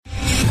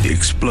The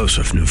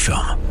explosive new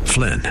film,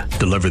 Flynn,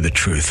 deliver the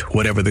truth,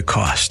 whatever the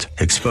cost,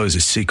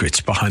 exposes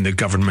secrets behind the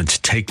government's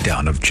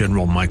takedown of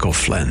General Michael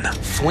Flynn.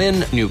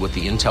 Flynn knew what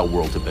the intel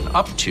world had been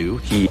up to.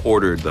 He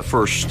ordered the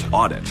first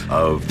audit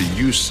of the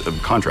use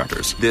of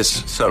contractors.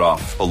 This set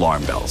off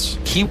alarm bells.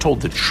 He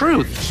told the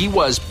truth. He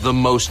was the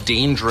most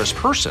dangerous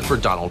person for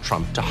Donald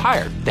Trump to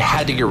hire. They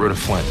had to get rid of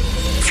Flynn.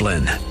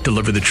 Flynn,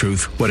 deliver the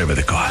truth, whatever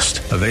the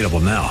cost. Available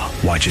now.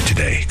 Watch it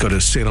today. Go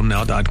to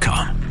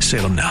salemnow.com.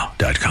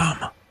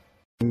 salemnow.com.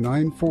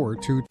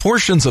 942.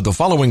 Portions of the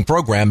following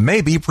program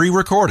may be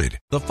pre-recorded.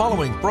 The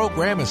following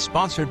program is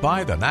sponsored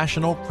by the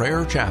National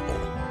Prayer Chapel.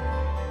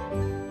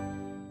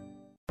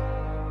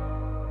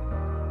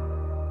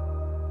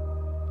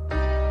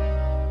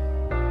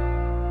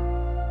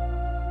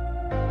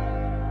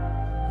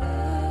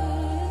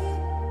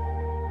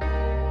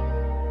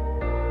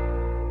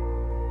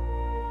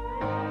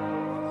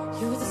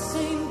 You're the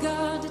same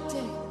God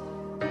today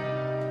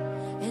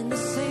and the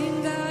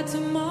same God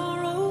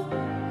tomorrow.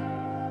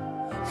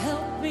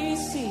 Help me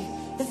see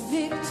the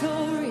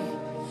victory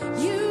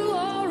you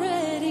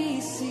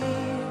already see.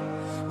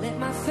 Let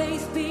my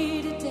faith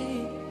be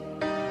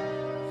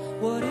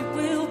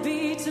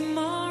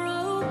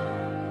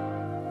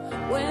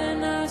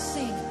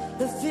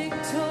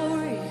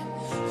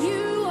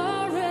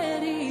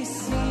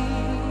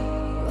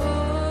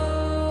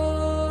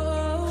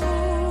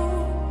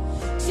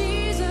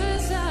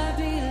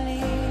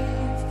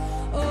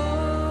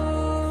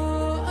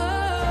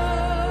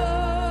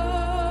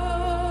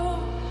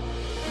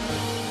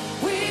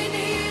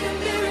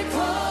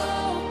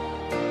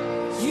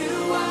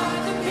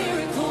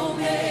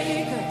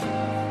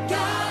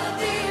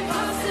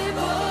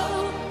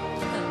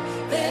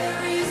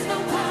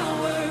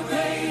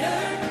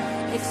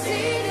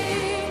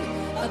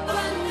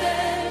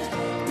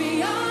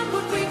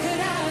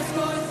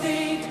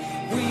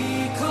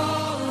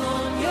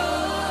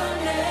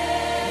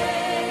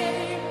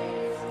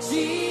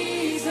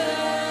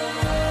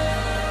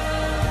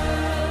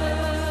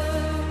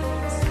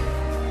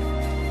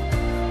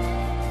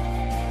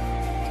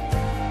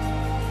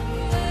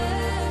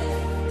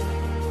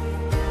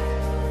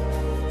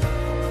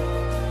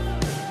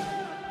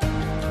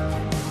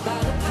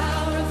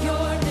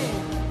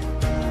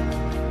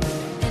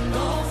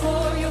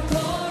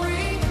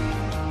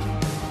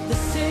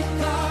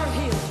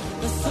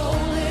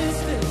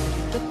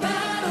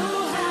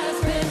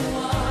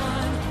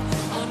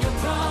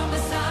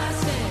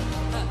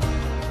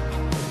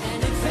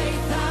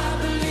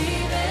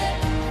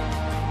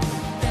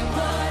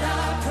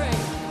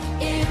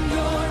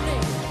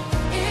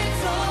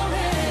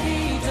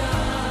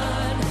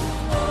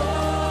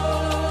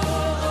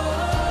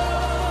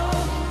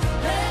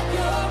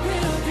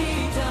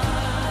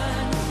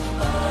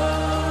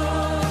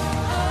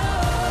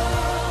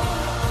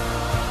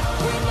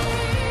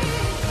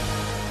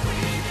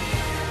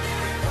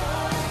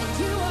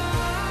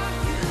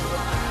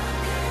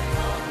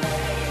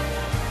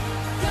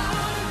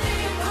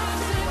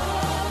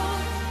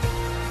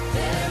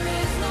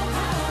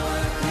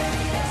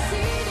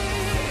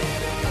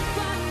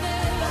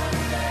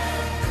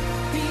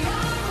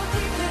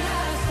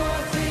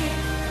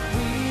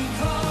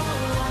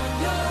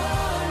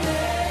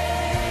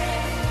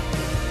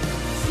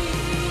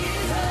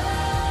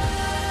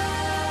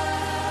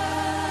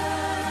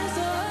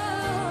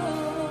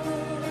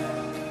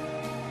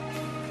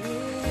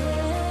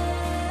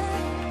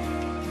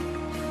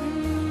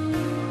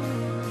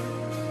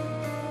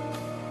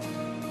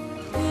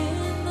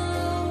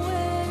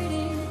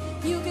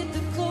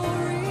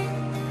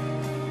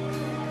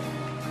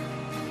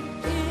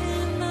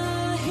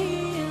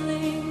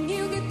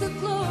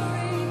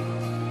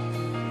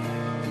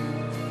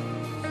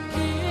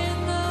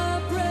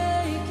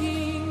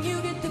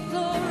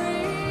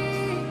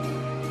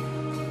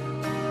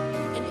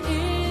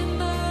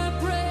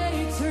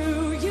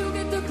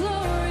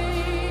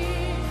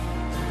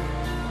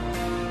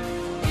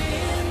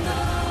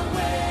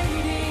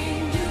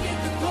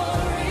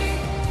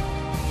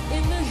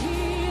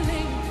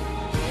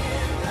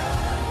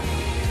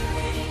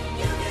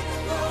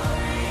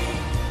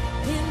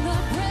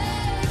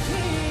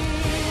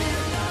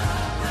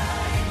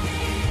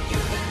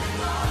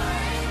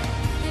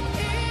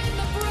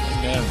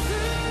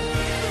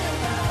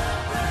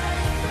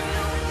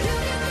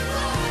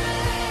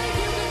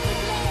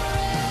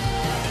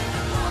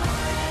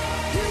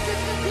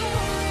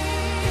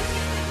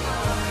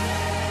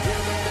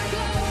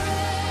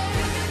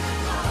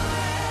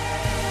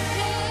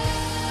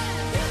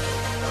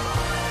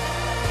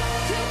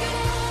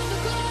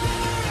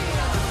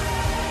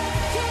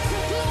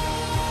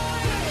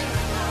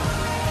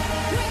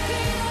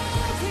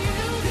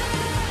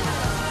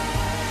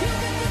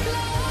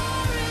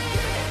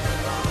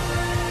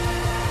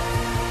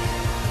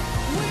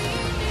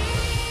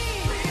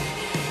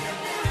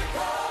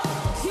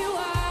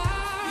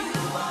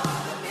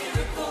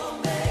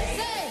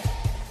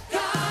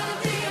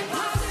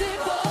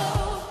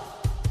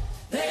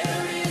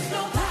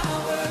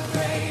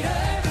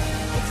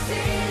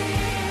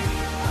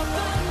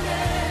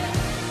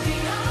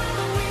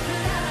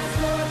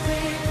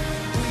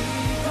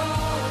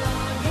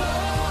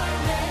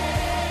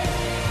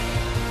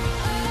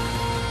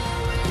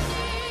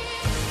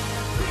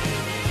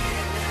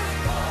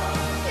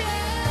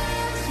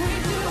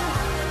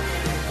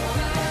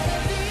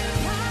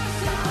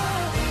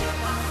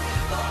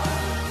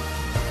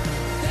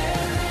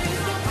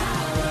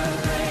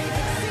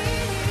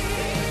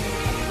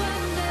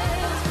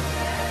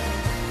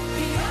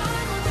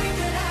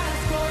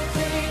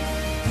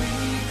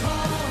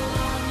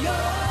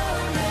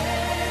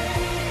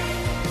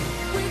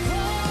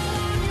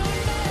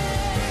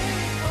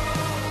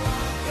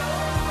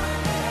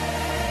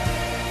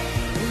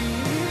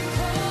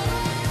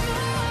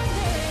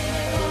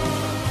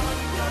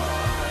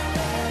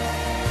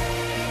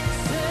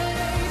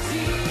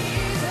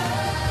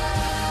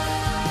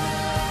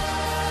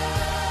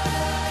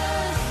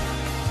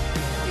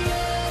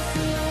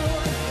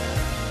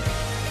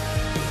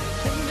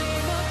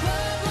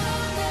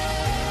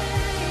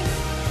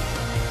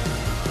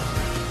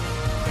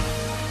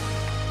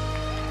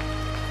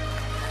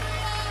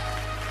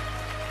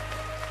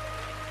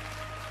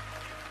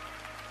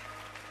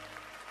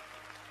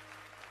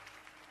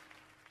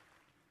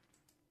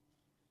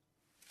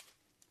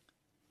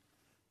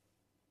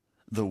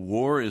the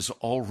war is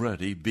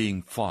already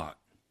being fought.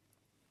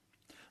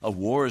 A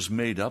war is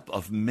made up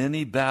of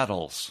many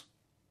battles.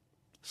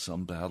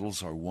 Some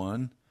battles are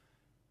won,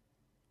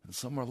 and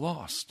some are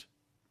lost.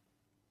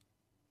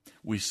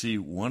 We see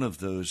one of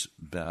those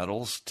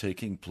battles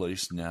taking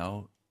place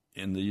now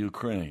in the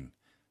Ukraine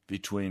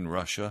between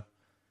Russia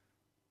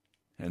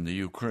and the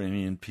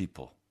Ukrainian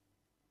people.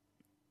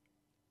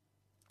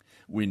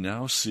 We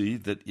now see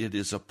that it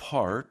is a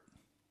part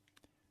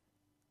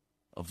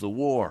of the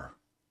war.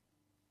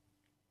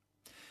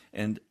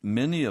 And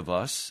many of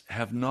us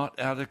have not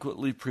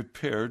adequately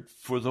prepared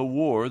for the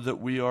war that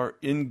we are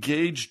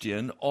engaged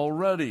in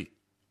already.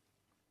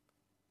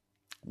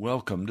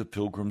 Welcome to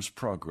Pilgrim's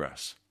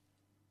Progress.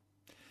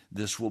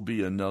 This will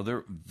be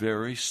another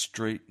very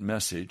straight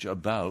message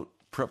about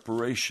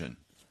preparation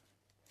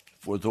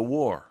for the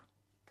war.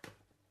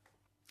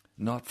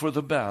 Not for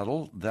the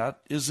battle, that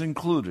is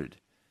included.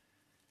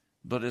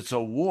 But it's a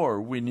war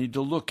we need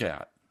to look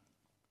at.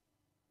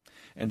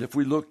 And if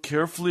we look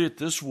carefully at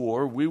this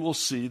war, we will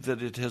see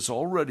that it has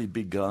already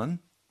begun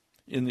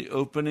in the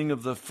opening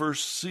of the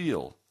first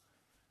seal,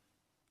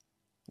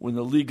 when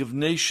the League of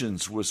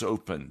Nations was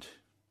opened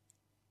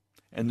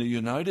and the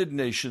United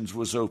Nations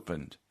was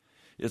opened.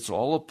 It's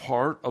all a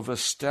part of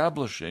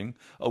establishing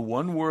a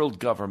one-world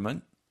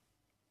government,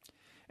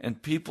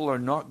 and people are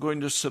not going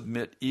to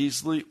submit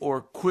easily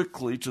or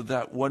quickly to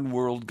that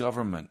one-world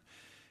government.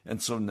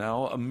 And so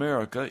now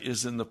America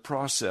is in the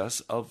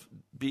process of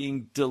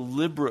being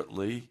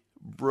deliberately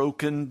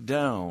broken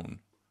down.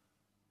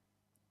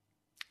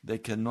 They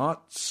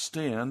cannot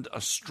stand a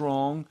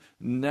strong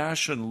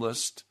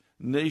nationalist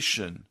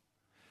nation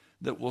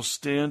that will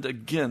stand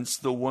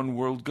against the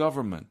one-world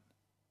government.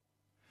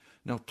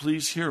 Now,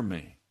 please hear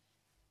me.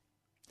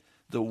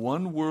 The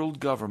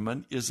one-world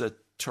government is a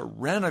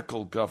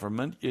tyrannical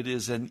government. It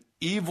is an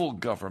evil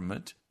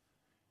government.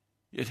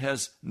 It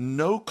has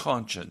no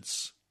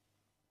conscience.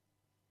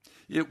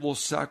 It will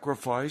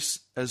sacrifice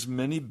as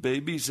many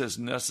babies as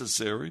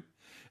necessary,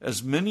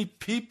 as many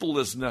people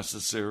as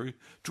necessary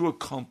to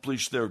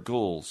accomplish their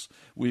goals.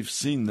 We've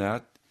seen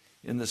that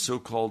in the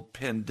so-called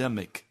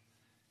pandemic.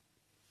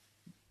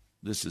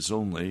 This is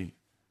only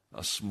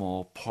a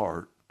small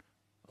part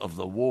of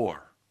the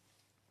war.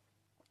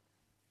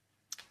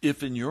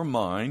 If in your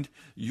mind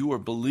you are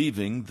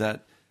believing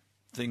that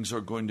things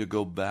are going to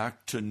go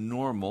back to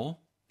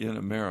normal in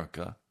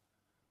America,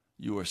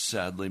 you are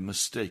sadly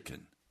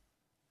mistaken.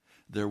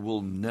 There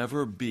will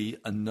never be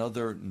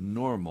another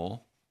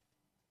normal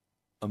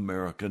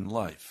American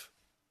life.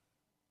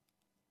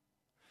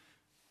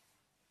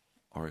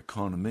 Our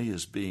economy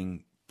is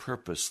being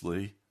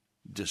purposely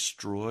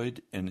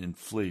destroyed and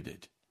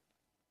inflated.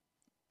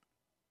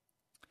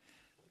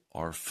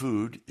 Our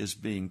food is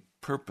being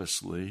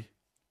purposely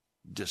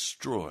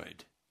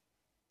destroyed.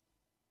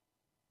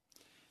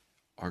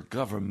 Our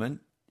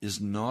government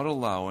is not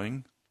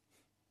allowing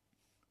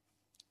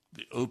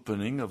the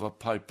opening of a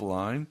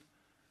pipeline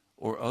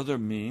or other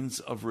means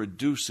of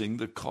reducing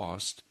the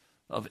cost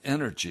of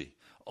energy.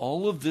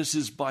 All of this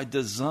is by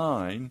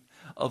design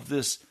of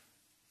this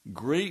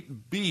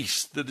great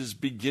beast that is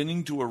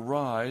beginning to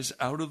arise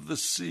out of the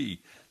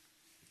sea.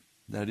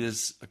 That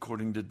is,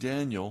 according to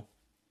Daniel,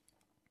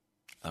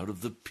 out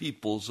of the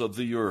peoples of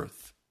the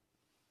earth.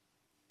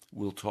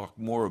 We'll talk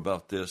more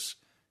about this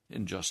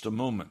in just a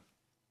moment.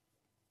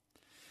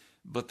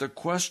 But the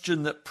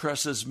question that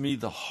presses me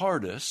the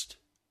hardest,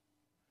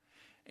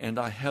 and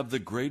I have the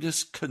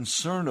greatest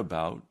concern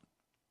about,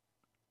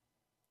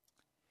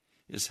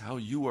 is how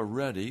you are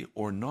ready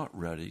or not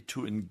ready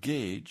to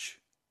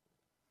engage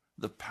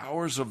the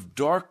powers of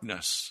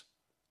darkness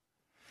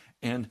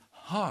and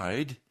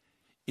hide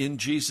in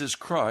Jesus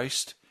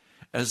Christ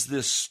as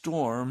this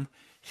storm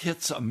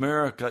hits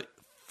America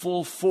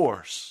full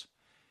force,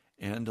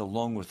 and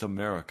along with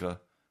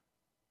America,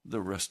 the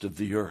rest of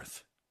the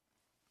earth.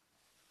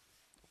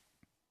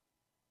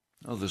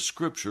 Now, the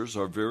scriptures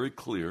are very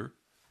clear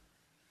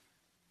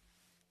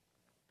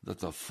that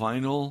the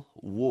final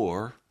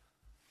war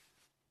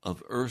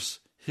of Earth's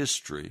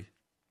history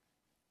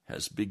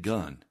has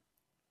begun,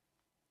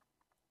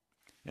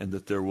 and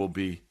that there will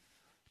be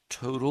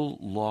total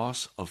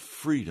loss of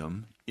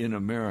freedom in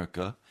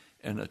America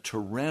and a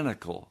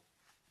tyrannical,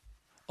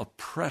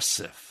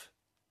 oppressive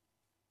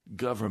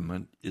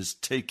government is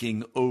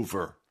taking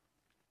over.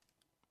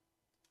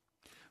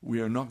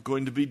 We are not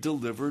going to be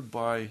delivered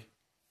by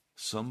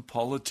some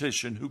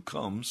politician who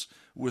comes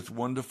with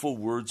wonderful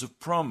words of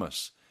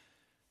promise.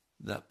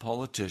 That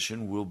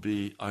politician will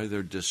be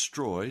either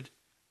destroyed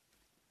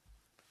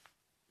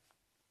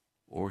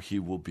or he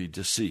will be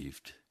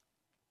deceived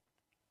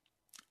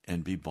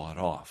and be bought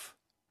off.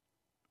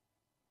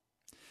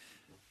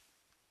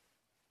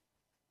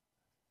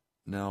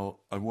 Now,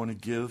 I want to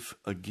give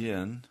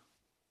again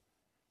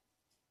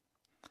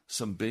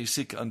some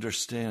basic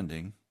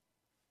understanding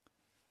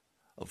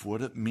of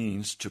what it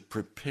means to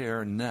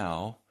prepare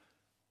now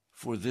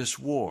for this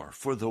war.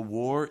 For the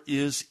war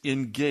is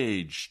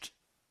engaged.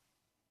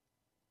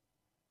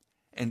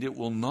 And it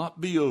will not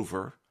be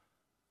over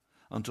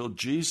until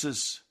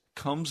Jesus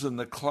comes in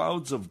the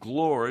clouds of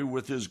glory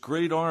with his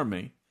great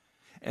army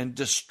and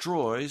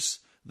destroys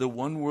the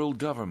one world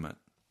government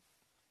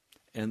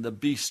and the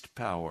beast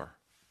power.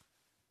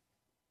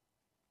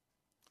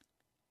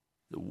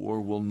 The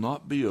war will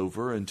not be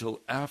over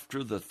until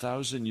after the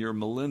 1,000-year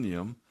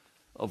millennium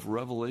of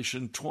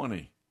Revelation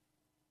 20.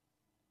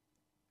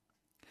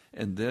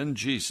 And then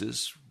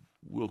Jesus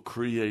will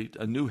create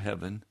a new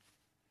heaven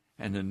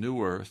and a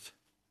new earth.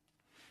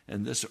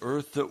 And this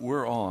earth that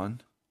we're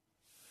on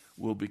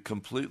will be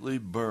completely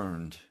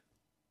burned.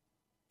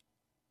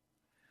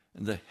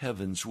 And the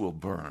heavens will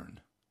burn.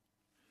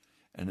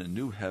 And a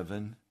new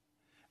heaven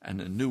and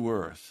a new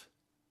earth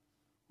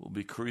will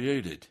be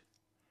created.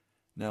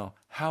 Now,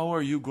 how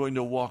are you going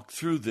to walk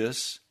through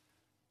this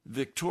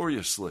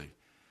victoriously?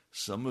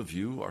 Some of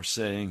you are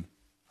saying,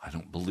 I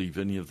don't believe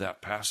any of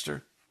that,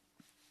 Pastor.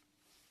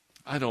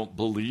 I don't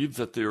believe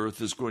that the earth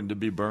is going to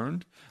be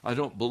burned. I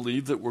don't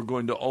believe that we're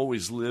going to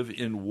always live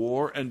in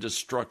war and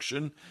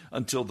destruction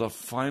until the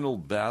final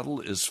battle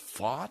is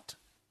fought.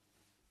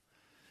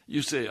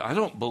 You say, I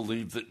don't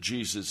believe that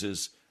Jesus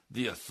is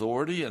the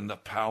authority and the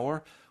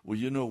power. Well,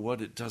 you know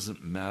what? It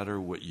doesn't matter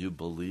what you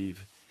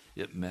believe.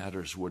 It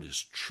matters what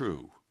is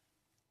true.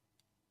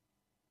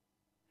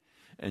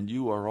 And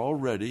you are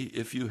already,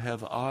 if you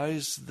have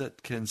eyes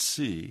that can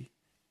see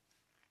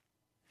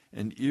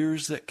and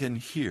ears that can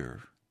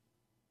hear,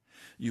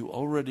 you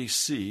already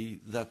see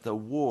that the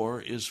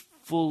war is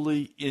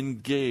fully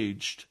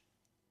engaged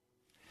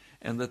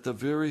and that the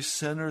very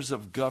centers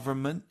of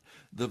government,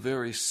 the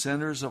very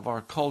centers of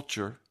our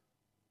culture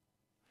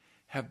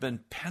have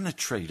been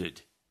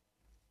penetrated.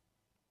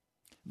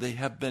 They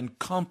have been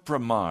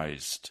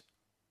compromised.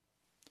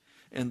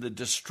 And the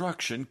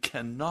destruction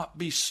cannot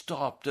be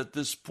stopped at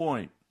this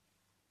point.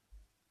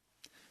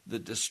 The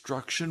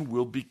destruction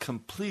will be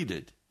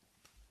completed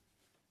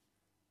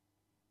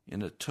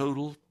in a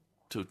total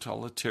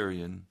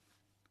totalitarian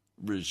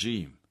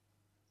regime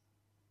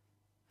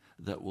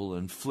that will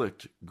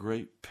inflict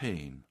great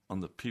pain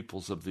on the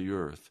peoples of the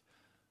earth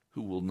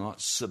who will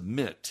not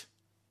submit.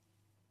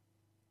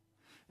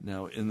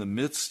 Now, in the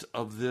midst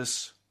of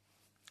this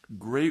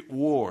great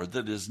war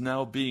that is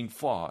now being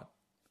fought,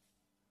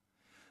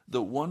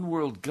 the one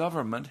world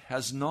government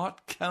has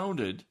not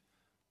counted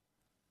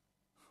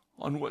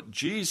on what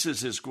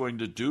Jesus is going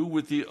to do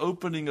with the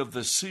opening of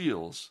the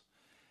seals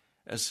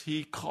as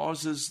he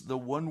causes the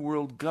one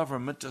world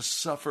government to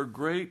suffer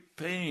great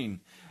pain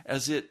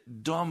as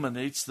it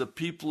dominates the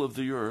people of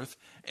the earth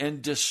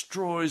and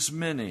destroys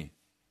many.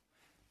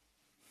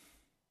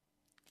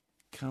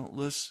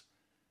 Countless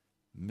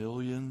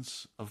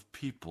millions of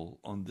people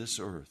on this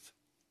earth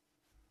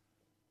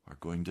are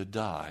going to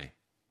die.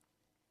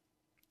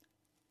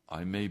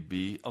 I may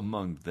be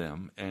among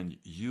them, and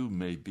you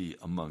may be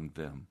among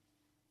them.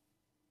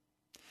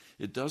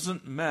 It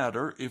doesn't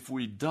matter if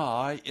we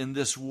die in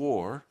this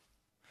war,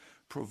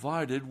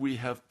 provided we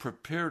have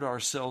prepared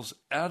ourselves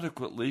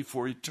adequately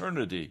for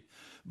eternity.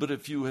 But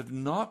if you have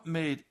not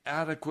made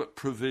adequate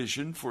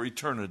provision for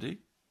eternity,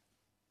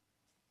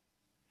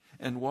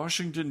 and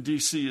Washington,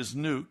 D.C. is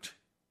nuked,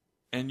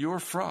 and you're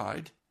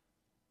fried,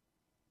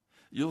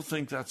 you'll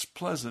think that's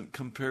pleasant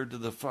compared to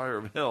the fire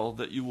of hell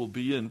that you will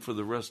be in for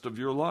the rest of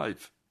your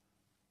life.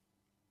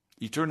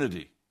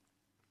 Eternity.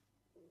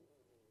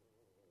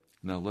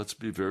 Now let's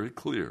be very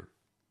clear.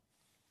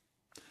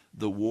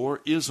 The war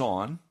is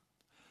on.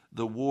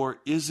 The war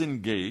is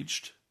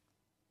engaged.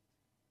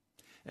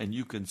 And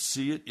you can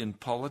see it in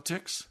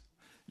politics.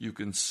 You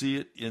can see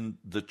it in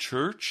the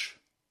church,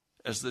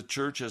 as the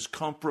church has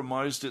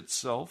compromised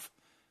itself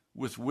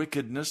with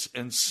wickedness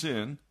and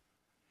sin,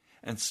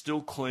 and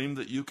still claim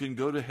that you can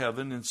go to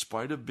heaven in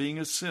spite of being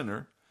a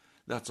sinner.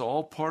 That's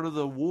all part of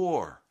the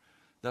war.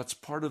 That's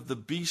part of the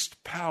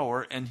beast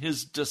power and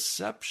his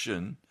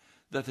deception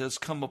that has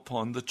come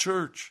upon the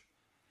church.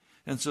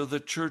 And so the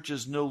church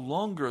is no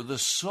longer the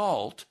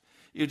salt.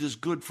 It is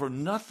good for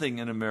nothing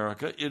in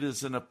America. It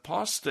is an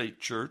apostate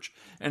church,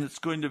 and it's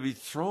going to be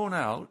thrown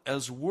out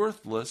as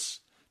worthless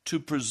to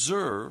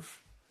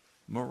preserve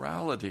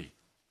morality.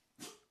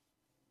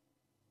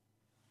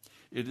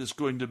 It is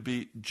going to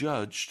be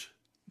judged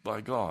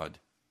by God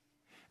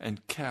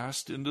and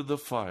cast into the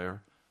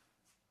fire,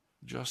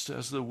 just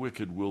as the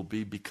wicked will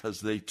be,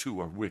 because they too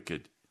are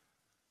wicked.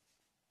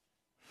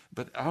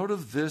 But out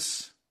of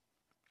this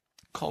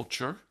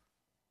culture,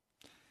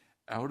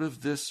 out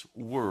of this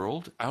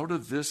world, out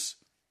of this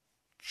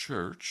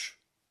church,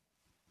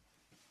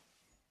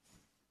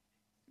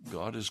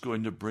 God is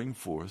going to bring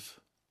forth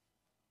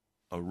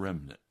a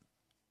remnant.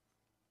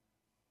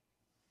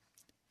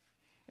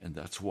 And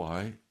that's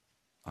why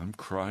I'm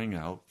crying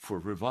out for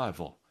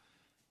revival,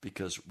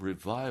 because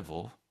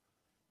revival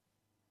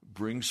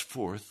brings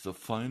forth the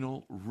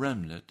final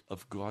remnant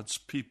of God's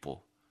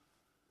people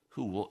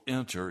who will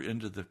enter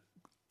into the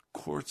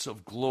courts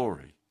of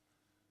glory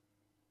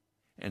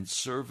and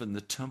serve in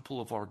the temple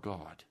of our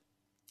God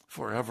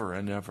forever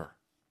and ever.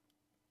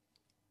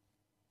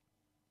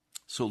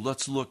 So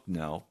let's look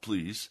now,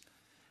 please,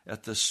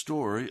 at the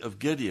story of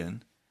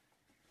Gideon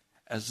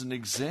as an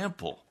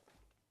example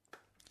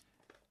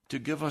to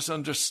give us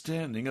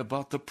understanding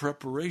about the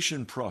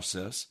preparation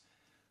process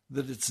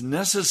that it's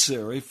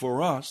necessary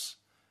for us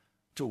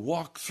to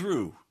walk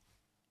through.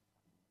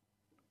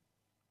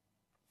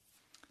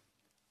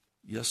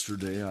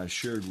 Yesterday I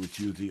shared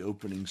with you the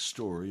opening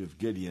story of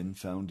Gideon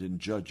found in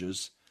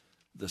Judges,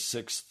 the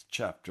 6th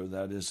chapter,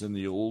 that is in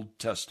the Old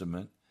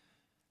Testament.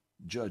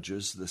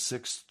 Judges, the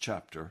 6th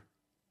chapter.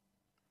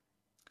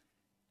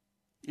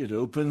 It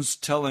opens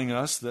telling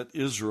us that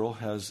Israel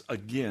has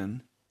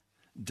again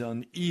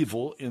done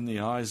evil in the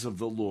eyes of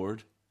the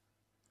Lord,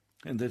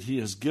 and that he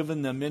has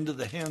given them into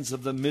the hands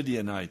of the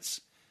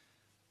Midianites,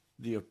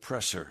 the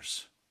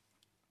oppressors.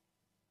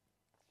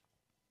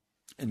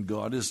 And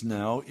God is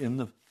now in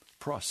the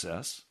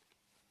process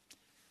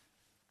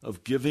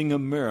of giving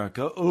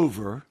America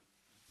over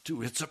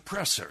to its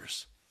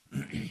oppressors.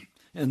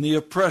 And the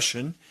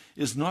oppression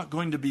is not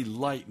going to be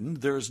lightened.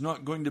 There is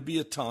not going to be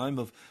a time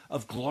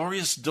of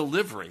glorious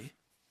delivery.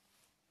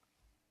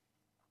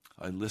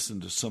 I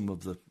listened to some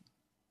of the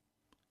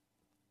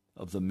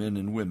men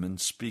and women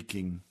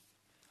speaking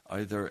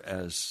either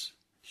as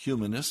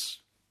humanists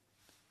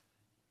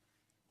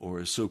or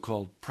as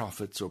so-called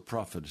prophets or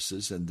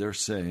prophetesses, and they're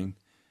saying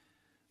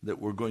that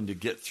we're going to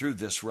get through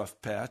this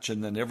rough patch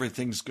and then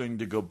everything's going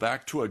to go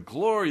back to a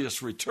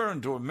glorious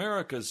return to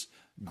America's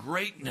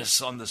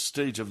greatness on the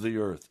stage of the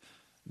earth.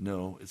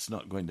 No, it's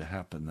not going to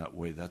happen that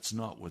way. That's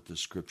not what the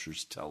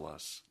scriptures tell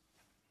us.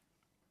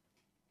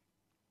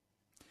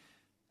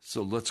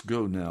 So let's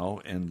go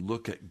now and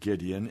look at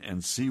Gideon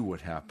and see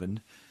what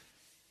happened.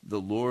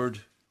 The Lord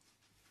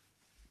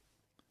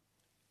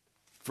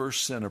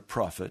first sent a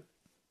prophet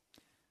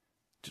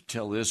to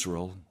tell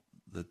Israel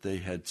that they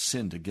had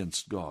sinned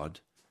against God,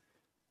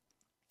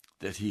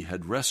 that he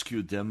had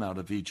rescued them out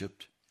of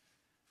Egypt.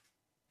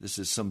 This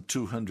is some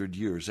 200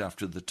 years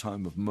after the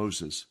time of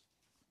Moses.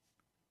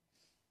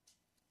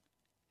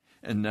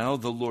 And now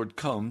the Lord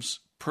comes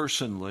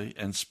personally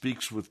and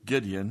speaks with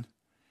Gideon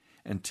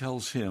and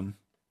tells him,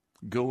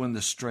 "Go in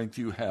the strength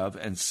you have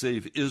and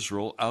save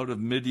Israel out of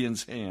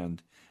Midian's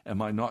hand.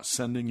 Am I not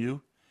sending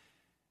you?"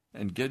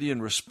 And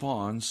Gideon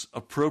responds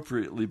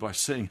appropriately by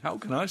saying, "How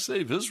can I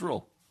save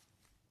Israel?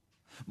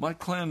 My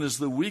clan is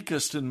the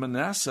weakest in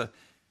Manasseh,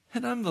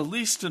 and I'm the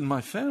least in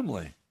my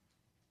family."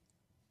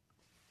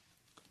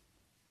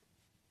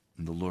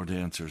 And the Lord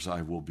answers,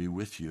 "I will be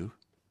with you,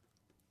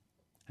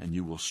 and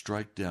you will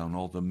strike down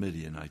all the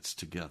Midianites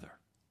together."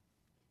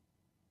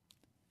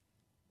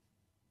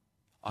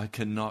 I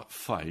cannot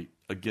fight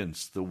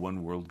against the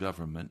one world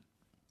government.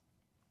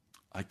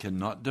 I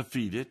cannot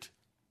defeat it.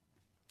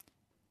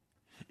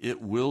 It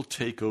will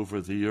take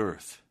over the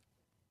earth.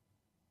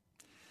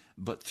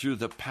 But through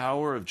the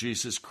power of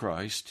Jesus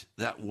Christ,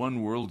 that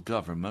one world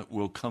government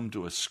will come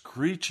to a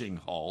screeching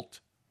halt,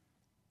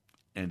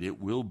 and it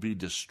will be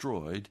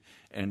destroyed,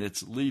 and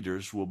its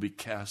leaders will be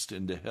cast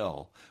into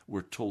hell.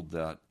 We're told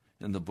that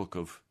in the book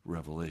of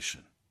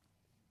Revelation.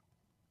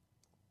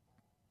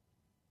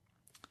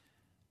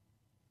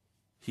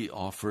 He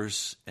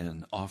offers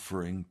an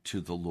offering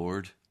to the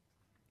Lord.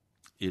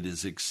 It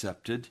is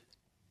accepted.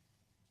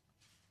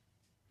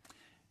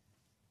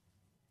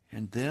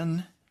 And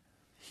then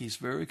he's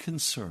very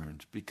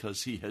concerned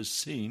because he has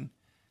seen,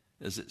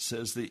 as it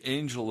says, the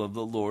angel of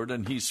the Lord,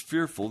 and he's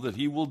fearful that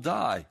he will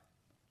die.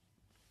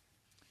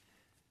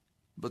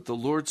 But the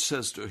Lord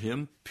says to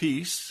him,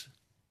 "Peace,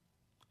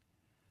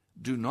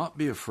 do not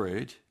be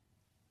afraid.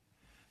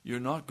 You're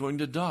not going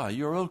to die.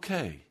 You're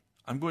okay.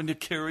 I'm going to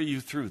carry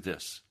you through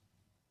this."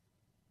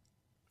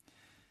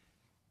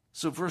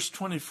 So verse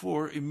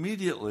 24,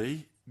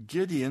 immediately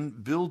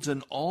Gideon builds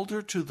an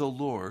altar to the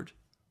Lord,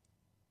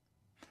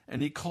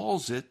 and he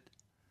calls it,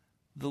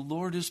 "The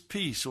Lord is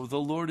peace," or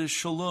 "The Lord is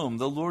shalom."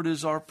 The Lord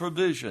is our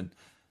provision.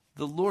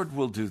 The Lord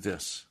will do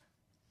this.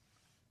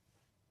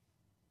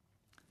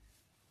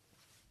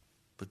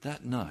 But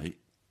that night,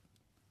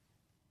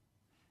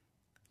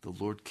 the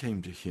Lord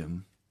came to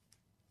him,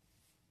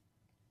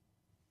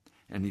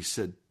 and he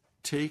said,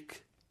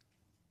 "Take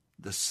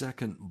the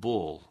second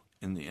bull,"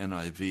 in the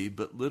NIV,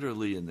 but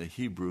literally in the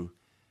Hebrew,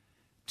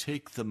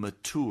 take the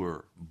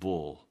mature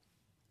bull.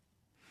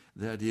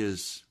 That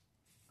is,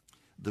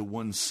 the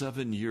one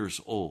 7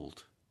 years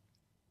old.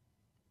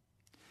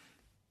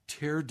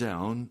 Tear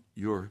down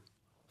your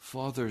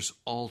father's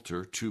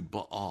altar to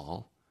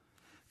Baal,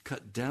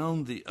 cut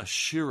down the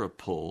Asherah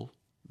pole,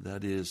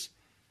 that is,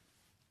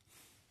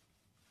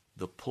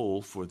 the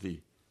pole for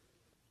the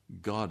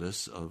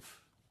goddess of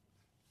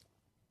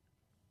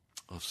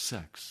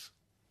sex.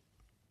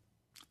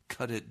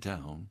 Cut it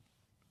down.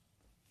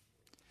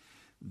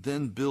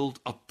 Then build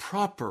a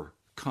proper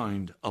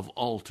kind of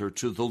altar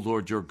to the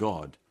Lord your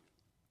God.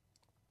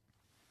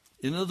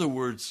 In other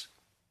words,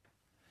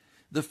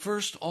 the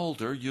first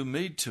altar you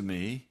made to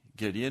me,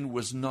 Gideon,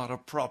 was not a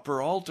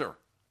proper altar.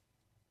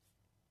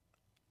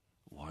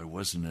 Why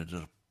wasn't it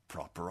a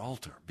proper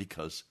altar?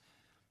 Because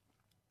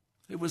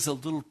it was a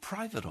little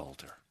private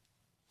altar.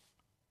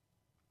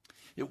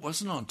 It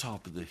wasn't on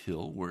top of the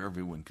hill where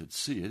everyone could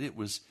see it. It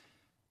was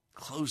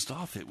closed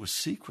off. It was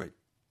secret.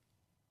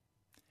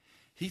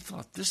 He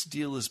thought this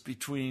deal is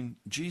between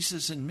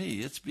Jesus and me.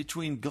 It's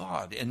between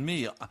God and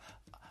me.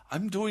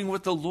 I'm doing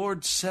what the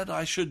Lord said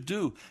I should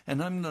do,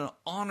 and I'm going to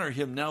honor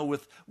him now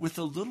with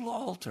a little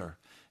altar.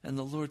 And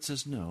the Lord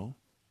says, no,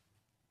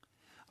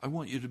 I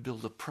want you to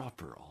build a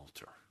proper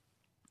altar.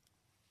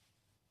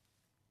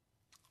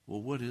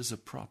 Well, what is a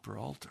proper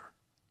altar?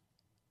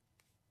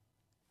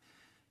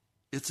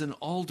 It's an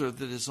altar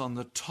that is on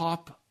the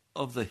top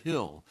of the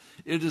hill.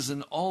 It is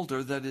an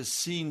altar that is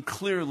seen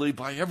clearly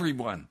by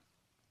everyone.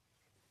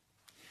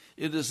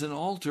 It is an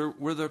altar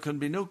where there can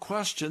be no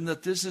question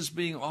that this is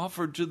being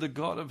offered to the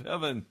God of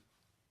heaven.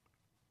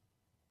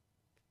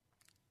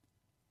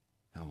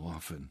 How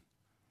often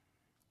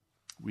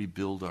we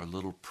build our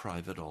little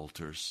private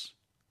altars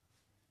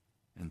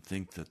and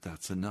think that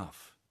that's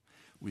enough.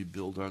 We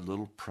build our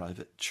little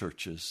private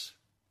churches,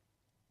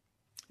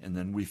 and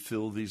then we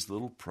fill these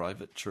little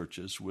private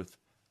churches with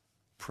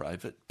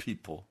private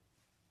people,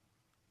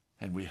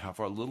 and we have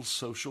our little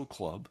social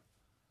club,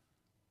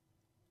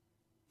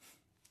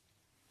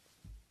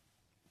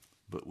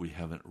 but we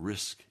haven't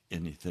risked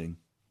anything.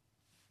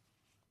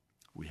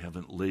 We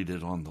haven't laid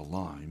it on the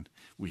line.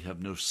 We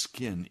have no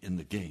skin in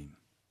the game.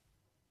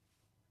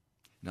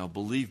 Now,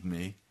 believe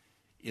me,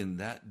 in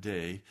that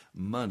day,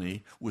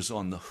 money was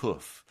on the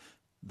hoof.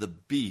 The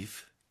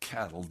beef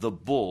cattle, the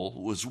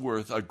bull, was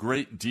worth a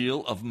great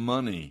deal of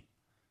money.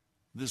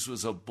 This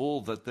was a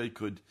bull that they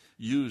could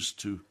use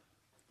to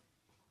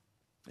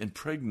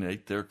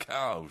impregnate their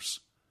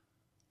cows.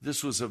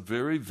 This was a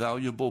very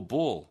valuable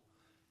bull.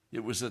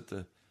 It was at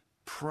the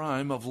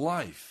prime of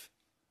life.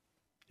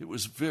 It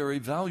was very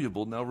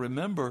valuable. Now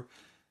remember,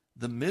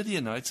 the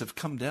Midianites have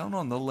come down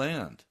on the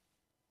land,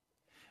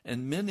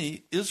 and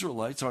many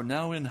Israelites are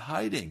now in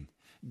hiding.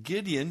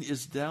 Gideon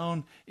is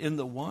down in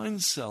the wine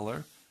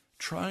cellar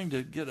trying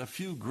to get a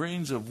few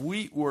grains of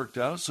wheat worked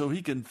out so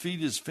he can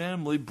feed his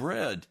family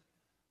bread.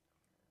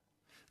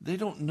 They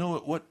don't know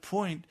at what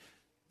point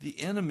the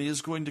enemy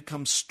is going to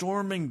come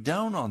storming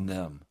down on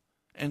them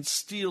and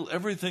steal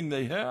everything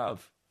they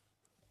have.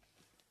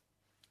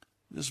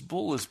 This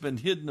bull has been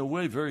hidden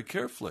away very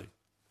carefully.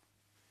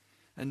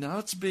 And now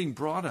it's being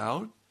brought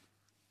out,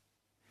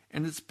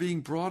 and it's being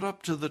brought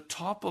up to the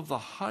top of the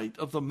height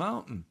of the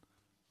mountain.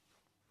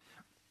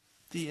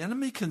 The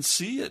enemy can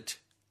see it.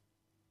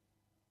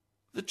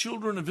 The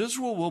children of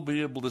Israel will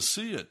be able to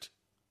see it.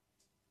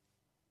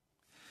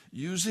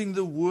 Using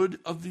the wood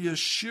of the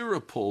Asherah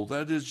pole,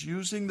 that is,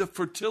 using the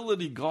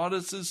fertility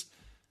goddess's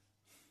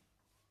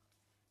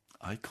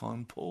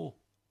icon pole.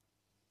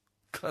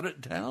 Cut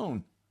it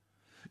down.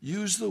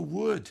 Use the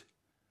wood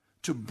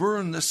to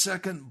burn the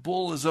second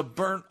bull as a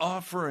burnt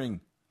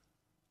offering.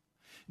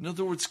 In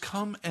other words,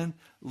 come and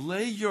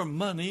lay your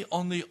money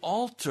on the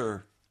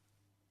altar.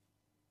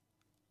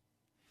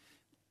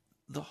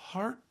 The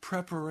heart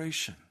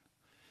preparation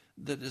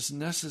that is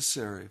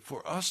necessary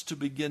for us to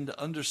begin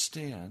to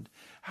understand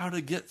how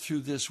to get through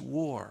this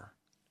war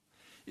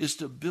is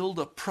to build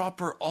a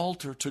proper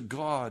altar to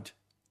God,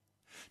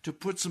 to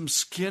put some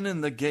skin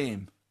in the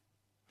game,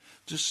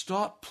 to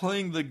stop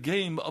playing the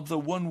game of the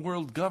one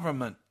world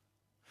government,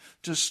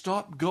 to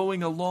stop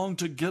going along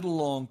to get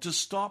along, to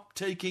stop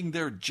taking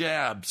their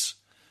jabs,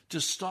 to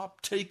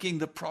stop taking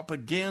the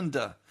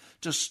propaganda,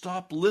 to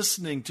stop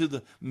listening to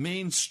the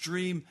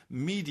mainstream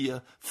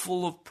media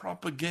full of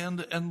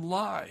propaganda and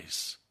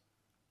lies.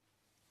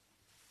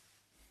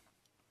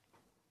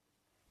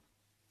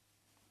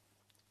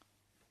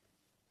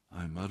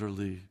 I'm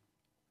utterly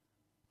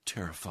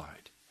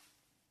terrified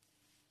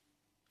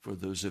for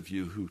those of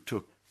you who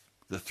took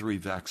the 3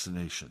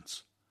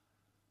 vaccinations.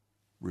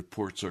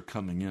 Reports are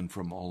coming in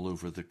from all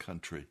over the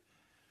country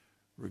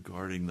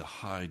regarding the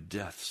high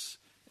deaths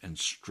and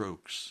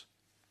strokes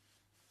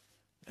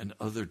and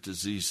other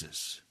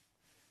diseases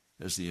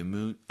as the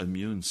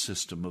immune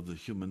system of the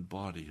human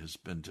body has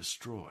been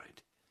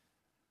destroyed.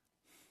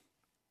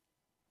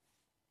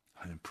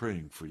 I am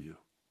praying for you.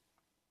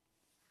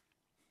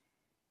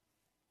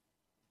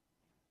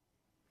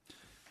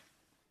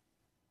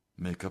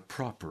 Make a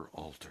proper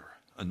altar,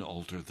 an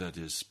altar that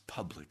is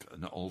public,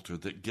 an altar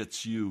that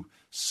gets you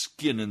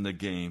skin in the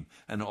game,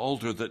 an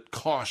altar that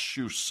costs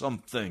you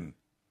something.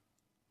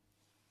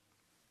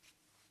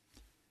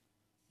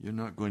 You're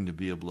not going to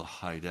be able to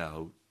hide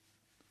out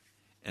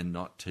and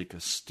not take a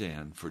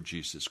stand for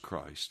Jesus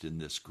Christ in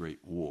this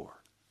great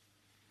war.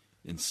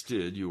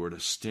 Instead, you are to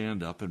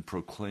stand up and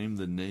proclaim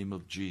the name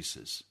of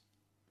Jesus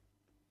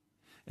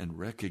and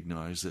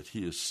recognize that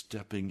he is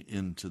stepping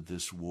into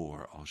this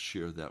war. I'll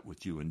share that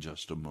with you in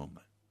just a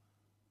moment.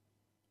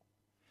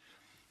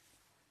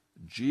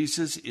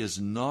 Jesus is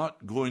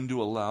not going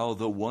to allow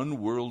the one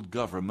world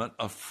government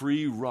a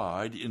free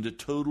ride into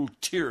total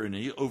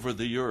tyranny over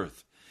the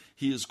earth.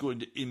 He is going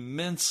to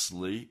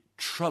immensely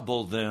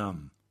trouble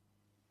them.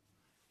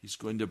 He's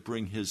going to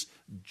bring his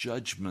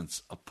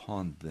judgments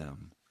upon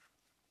them.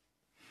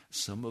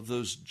 Some of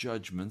those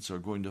judgments are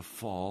going to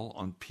fall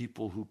on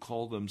people who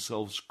call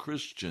themselves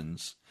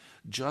Christians,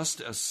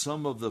 just as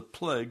some of the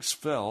plagues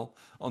fell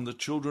on the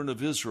children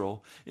of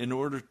Israel in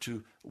order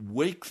to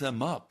wake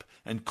them up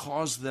and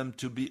cause them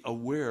to be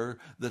aware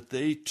that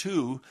they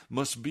too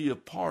must be a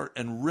part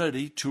and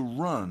ready to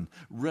run,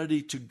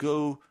 ready to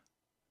go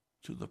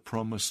to the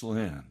promised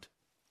land.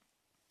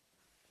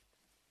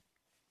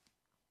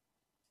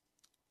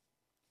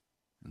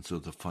 And so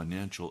the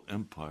financial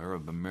empire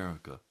of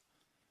America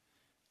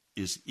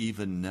is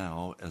even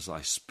now, as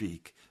I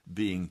speak,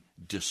 being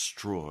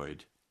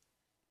destroyed.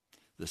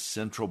 The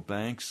central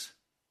banks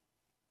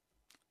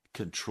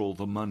control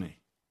the money.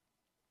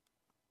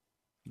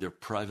 They're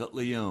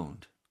privately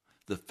owned.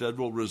 The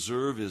Federal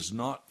Reserve is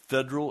not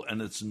federal,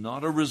 and it's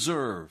not a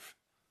reserve.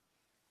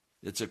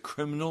 It's a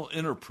criminal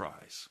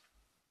enterprise.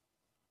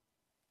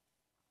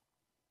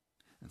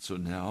 And so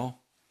now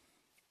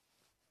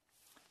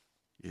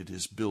it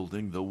is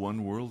building the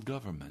one world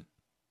government.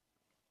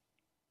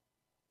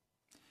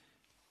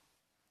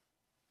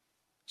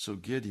 So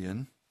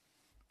Gideon,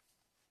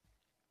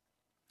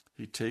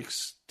 he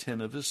takes 10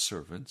 of his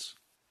servants,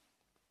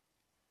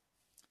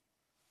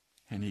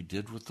 and he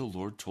did what the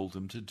Lord told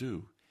him to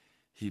do.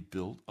 He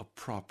built a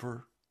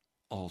proper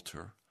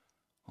altar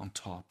on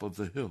top of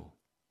the hill.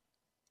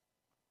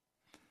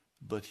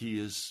 But he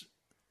is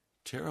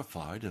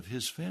terrified of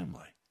his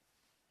family.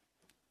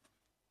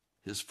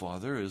 His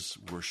father is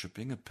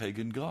worshiping a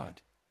pagan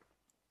god.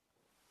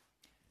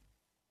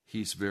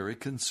 He's very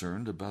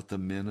concerned about the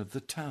men of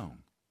the town.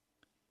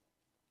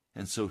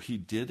 And so he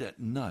did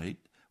at night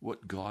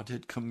what God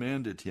had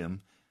commanded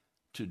him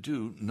to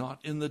do,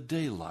 not in the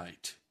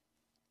daylight.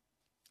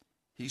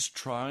 He's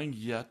trying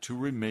yet to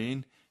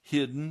remain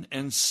hidden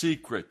and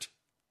secret.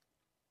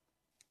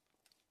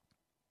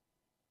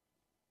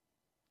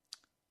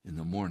 In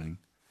the morning,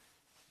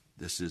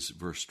 this is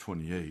verse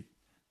 28,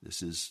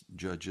 this is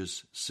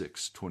Judges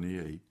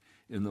 6:28.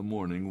 In the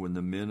morning, when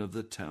the men of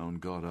the town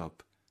got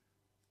up,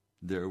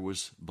 there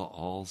was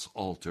Baal's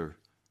altar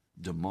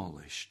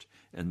demolished,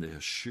 and the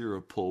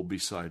Asherah pole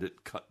beside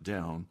it cut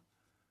down,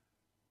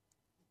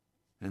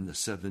 and the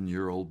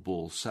 7-year-old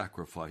bull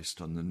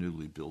sacrificed on the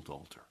newly built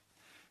altar.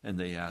 And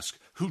they asked,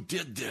 "Who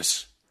did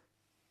this?"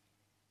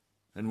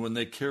 And when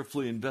they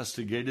carefully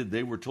investigated,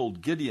 they were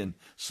told, "Gideon,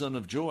 son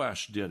of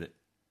Joash, did it."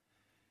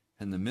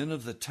 And the men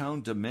of the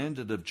town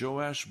demanded of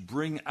Joash,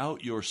 "Bring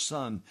out your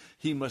son.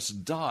 He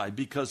must die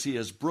because he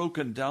has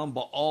broken down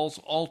Baal's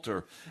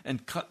altar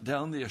and cut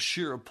down the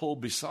Asherah pole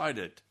beside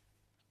it."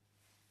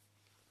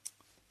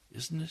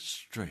 Isn't it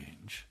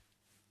strange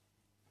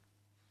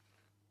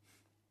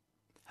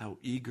how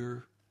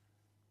eager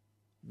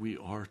we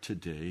are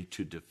today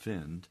to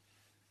defend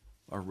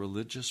our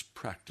religious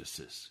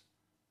practices,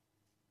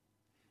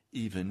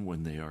 even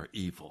when they are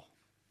evil?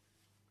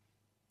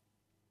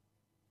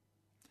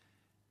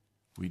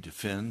 We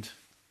defend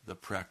the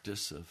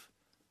practice of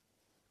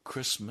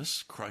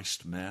Christmas,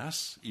 Christ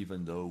Mass,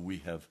 even though we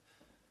have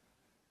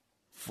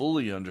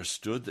fully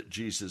understood that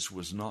Jesus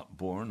was not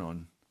born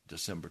on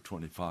December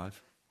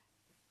 25,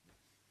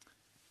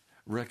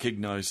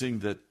 recognizing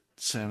that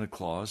Santa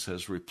Claus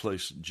has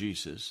replaced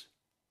Jesus,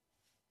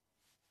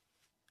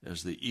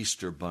 as the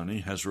Easter bunny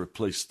has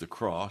replaced the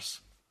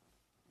cross.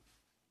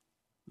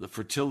 The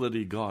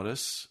fertility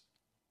goddess,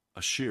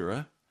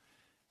 Asherah,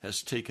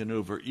 has taken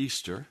over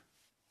Easter,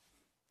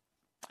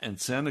 and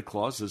Santa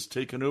Claus has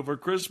taken over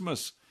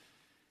Christmas.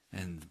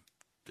 And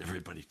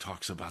everybody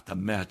talks about the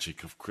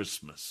magic of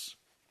Christmas,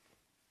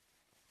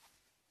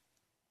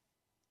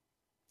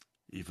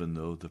 even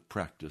though the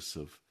practice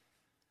of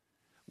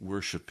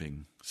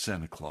worshiping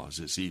Santa Claus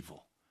is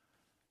evil,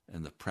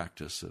 and the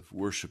practice of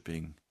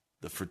worshiping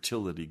the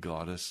fertility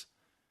goddess,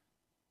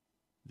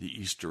 the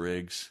Easter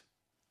eggs,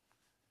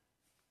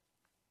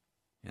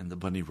 and the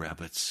bunny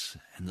rabbits,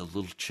 and the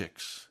little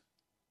chicks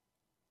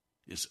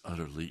is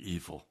utterly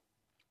evil.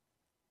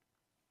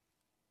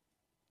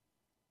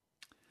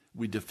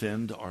 We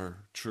defend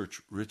our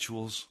church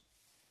rituals.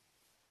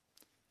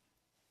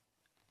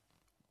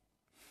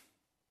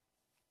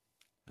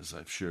 As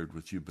I've shared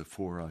with you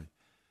before,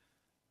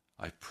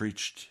 I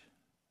preached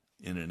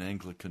in an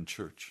Anglican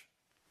church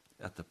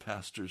at the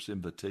pastor's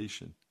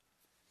invitation,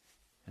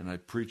 and I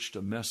preached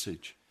a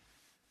message,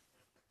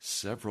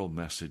 several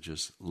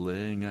messages,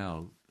 laying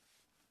out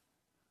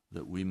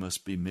that we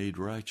must be made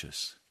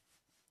righteous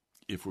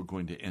if we're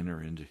going to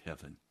enter into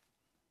heaven,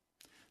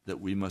 that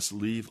we must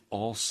leave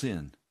all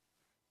sin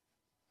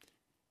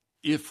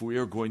if we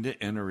are going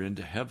to enter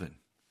into heaven,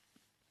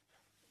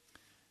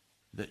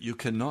 that you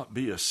cannot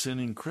be a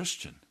sinning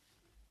Christian.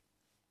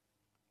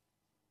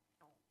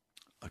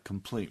 A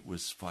complaint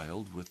was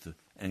filed with the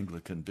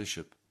Anglican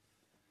bishop,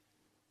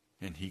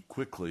 and he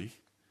quickly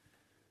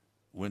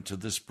went to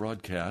this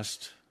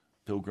broadcast,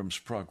 Pilgrim's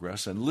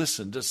Progress, and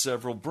listened to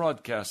several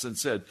broadcasts and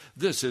said,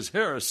 "This is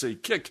heresy,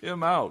 kick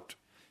him out."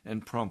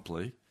 And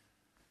promptly,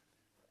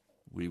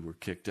 we were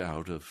kicked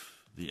out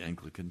of the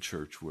Anglican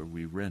church where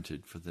we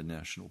rented for the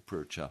National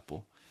Prayer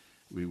Chapel.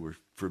 We were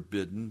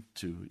forbidden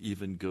to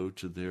even go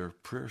to their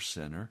prayer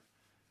center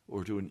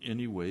or to in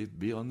any way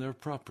be on their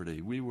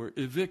property. We were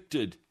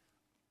evicted.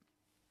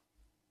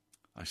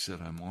 I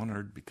said, I'm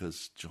honored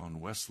because John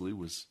Wesley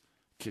was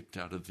kicked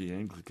out of the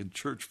Anglican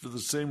church for the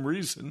same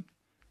reason.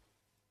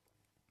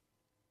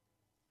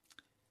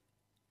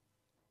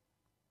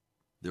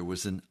 There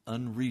was an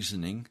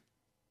unreasoning,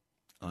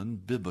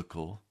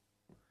 unbiblical,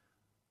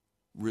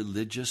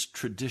 religious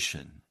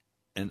tradition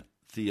and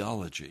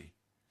theology,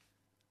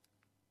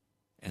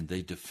 and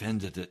they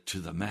defended it to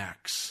the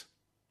max.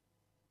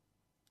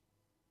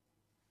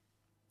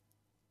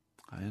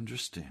 I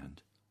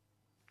understand.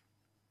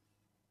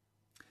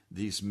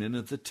 These men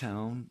of the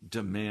town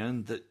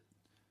demand that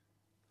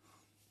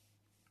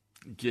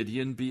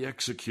Gideon be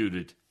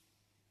executed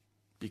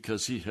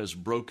because he has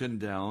broken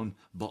down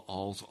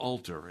Baal's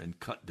altar and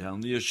cut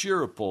down the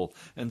Asherah pole.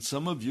 And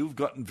some of you have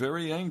gotten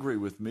very angry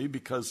with me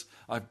because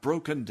I've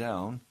broken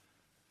down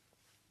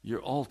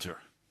your altar.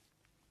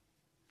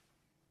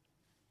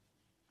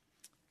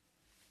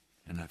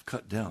 And I've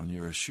cut down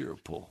your Asherah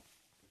pole,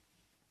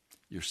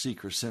 your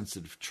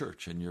seeker-sensitive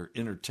church and your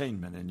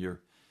entertainment and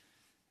your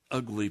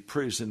ugly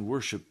praise and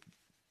worship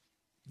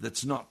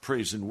that's not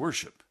praise and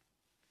worship.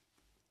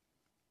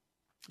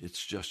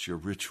 It's just your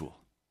ritual.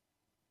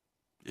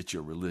 It's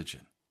your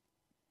religion.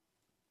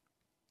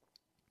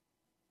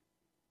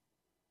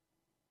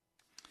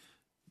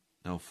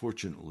 Now,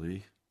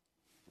 fortunately,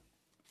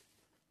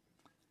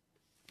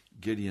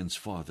 Gideon's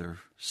father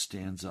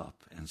stands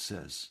up and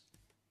says,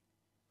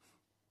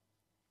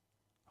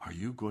 "Are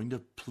you going to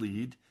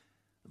plead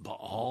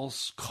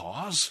Baal's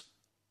cause?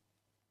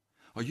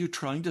 Are you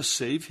trying to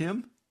save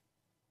him?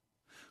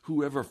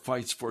 Whoever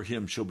fights for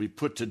him shall be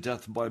put to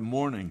death by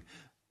morning.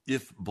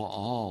 If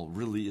Baal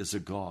really is a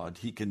god,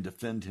 he can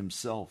defend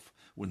himself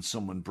when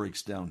someone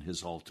breaks down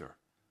his altar."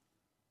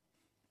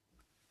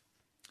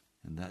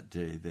 And that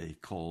day they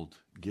called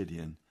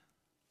Gideon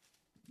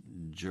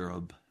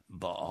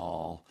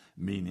Jerub-Baal,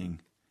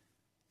 meaning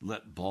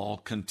let Baal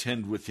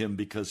contend with him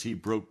because he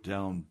broke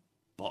down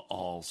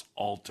Baal's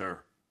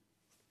altar.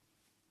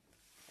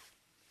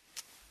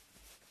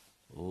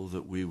 Oh,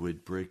 that we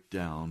would break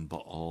down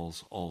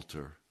Baal's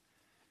altar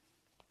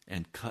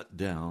and cut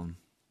down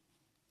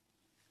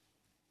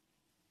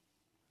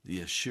the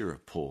Asherah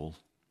pole,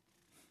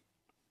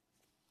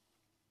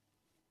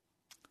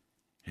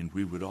 and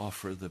we would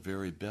offer the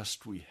very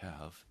best we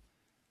have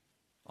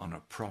on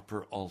a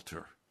proper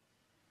altar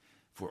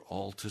for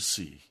all to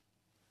see,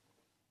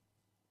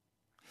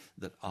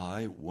 that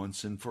I,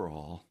 once and for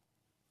all,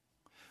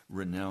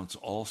 renounce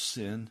all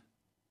sin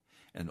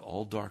and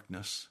all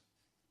darkness.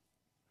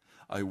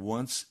 I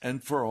once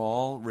and for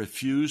all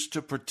refuse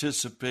to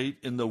participate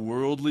in the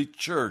worldly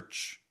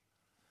church.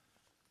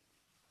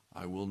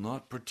 I will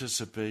not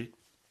participate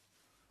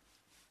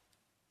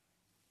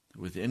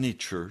with any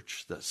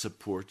church that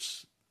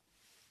supports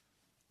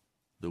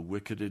the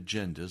wicked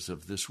agendas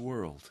of this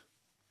world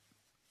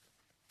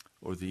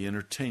or the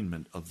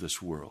entertainment of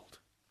this world.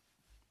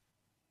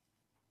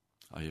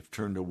 I have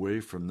turned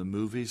away from the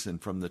movies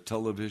and from the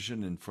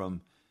television and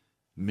from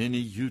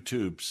many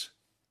YouTubes.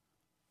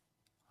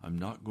 I'm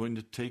not going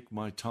to take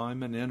my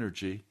time and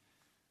energy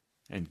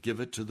and give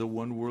it to the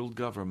one world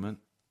government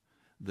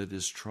that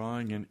is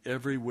trying in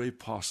every way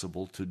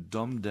possible to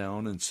dumb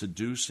down and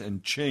seduce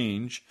and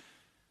change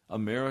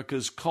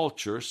America's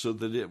culture so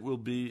that it will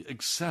be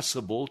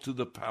accessible to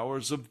the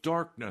powers of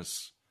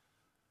darkness.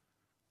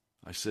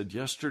 I said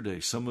yesterday,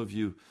 some of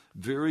you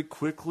very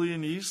quickly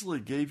and easily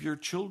gave your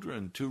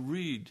children to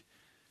read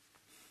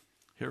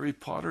Harry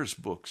Potter's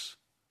books,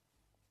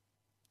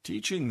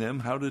 teaching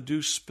them how to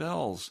do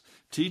spells,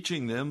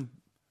 teaching them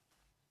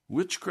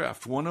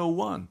Witchcraft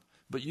 101,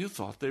 but you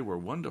thought they were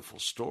wonderful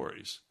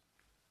stories.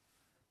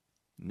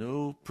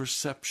 No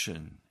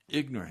perception,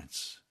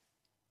 ignorance,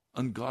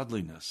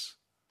 ungodliness.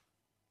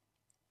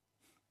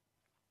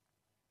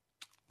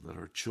 Let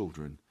our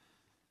children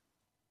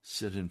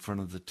sit in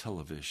front of the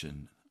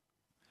television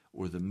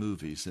or the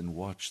movies and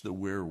watch the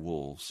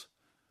werewolves,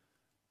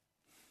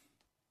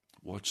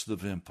 watch the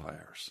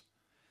vampires.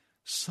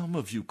 Some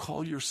of you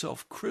call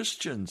yourself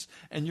Christians,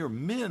 and you're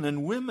men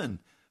and women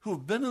who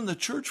have been in the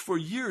church for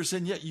years,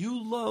 and yet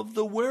you love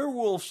the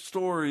werewolf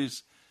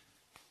stories.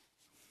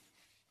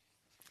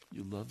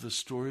 You love the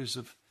stories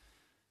of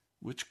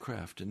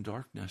witchcraft and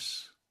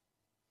darkness.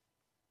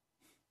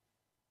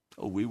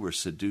 Oh, we were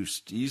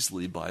seduced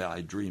easily by I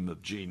Dream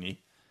of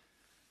Jeannie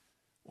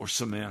or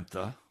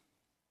Samantha.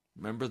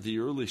 Remember the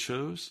early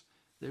shows?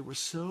 They were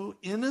so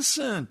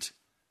innocent,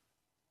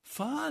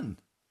 fun,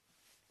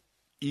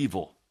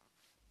 evil.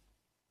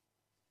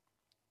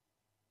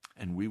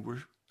 And we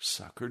were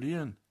suckered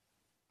in.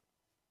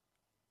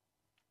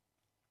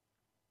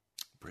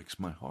 It breaks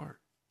my heart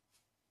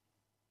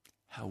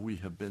how we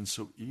have been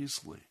so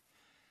easily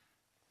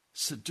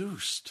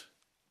seduced.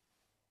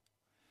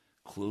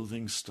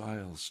 Clothing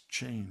styles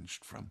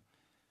changed from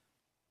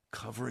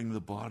covering the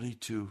body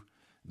to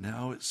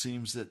now it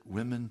seems that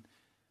women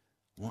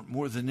want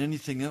more than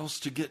anything else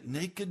to get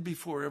naked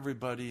before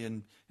everybody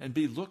and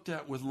be looked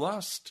at with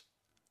lust,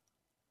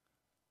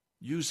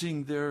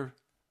 using their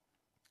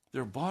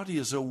body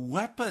as a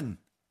weapon.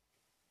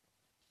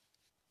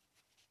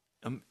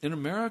 In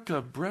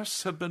America,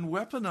 breasts have been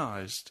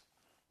weaponized.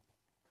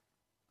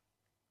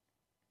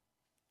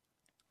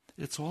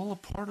 It's all a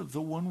part of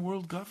the one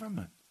world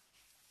government.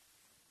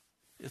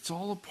 It's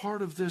all a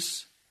part of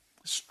this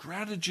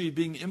strategy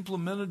being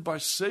implemented by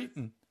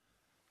Satan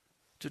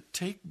to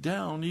take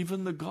down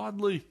even the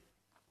godly.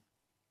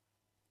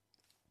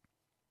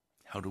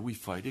 How do we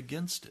fight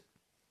against it?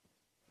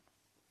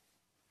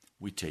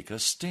 We take a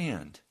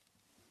stand.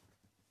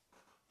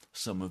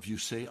 Some of you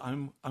say,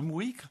 I'm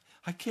weak.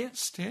 I can't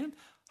stand.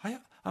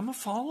 I'm a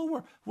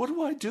follower. What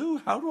do I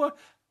do? How do I?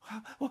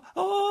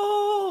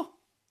 Oh!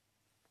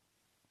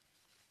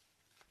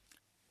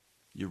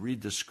 You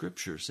read the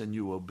scriptures and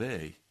you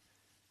obey.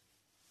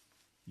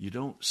 You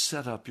don't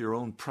set up your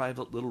own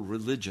private little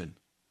religion.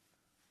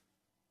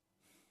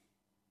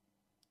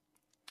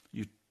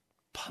 You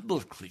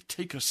publicly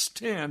take a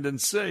stand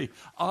and say,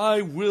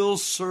 I will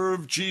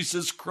serve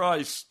Jesus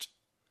Christ,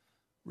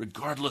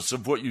 regardless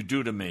of what you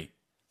do to me.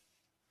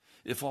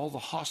 If all the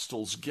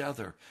hostiles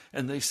gather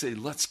and they say,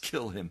 let's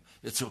kill him,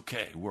 it's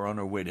okay. We're on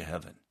our way to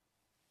heaven.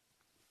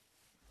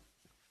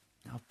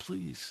 Now,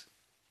 please,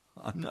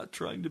 I'm not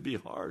trying to be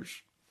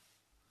harsh,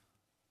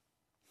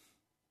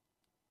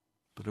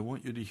 but I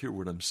want you to hear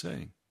what I'm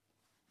saying.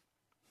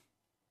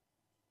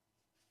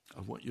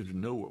 I want you to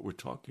know what we're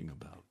talking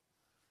about.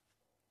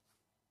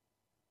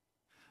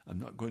 I'm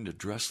not going to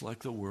dress like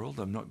the world.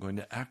 I'm not going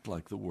to act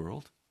like the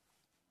world.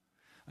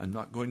 I'm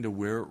not going to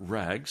wear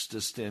rags to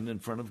stand in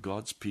front of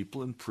God's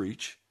people and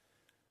preach.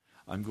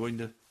 I'm going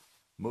to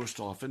most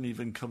often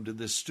even come to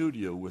this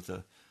studio with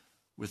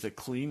a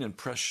clean and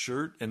pressed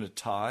shirt and a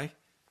tie.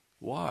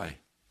 Why?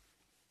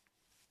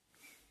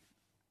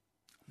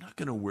 I'm not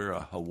going to wear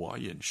a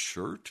Hawaiian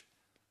shirt.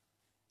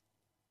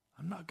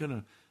 I'm not going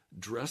to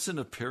dress in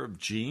a pair of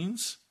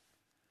jeans.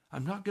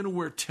 I'm not going to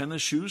wear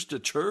tennis shoes to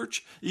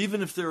church,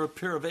 even if they're a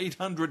pair of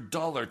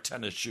 $800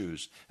 tennis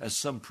shoes, as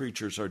some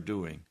preachers are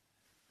doing.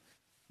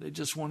 They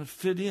just want to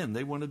fit in.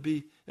 They want to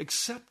be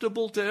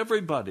acceptable to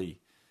everybody.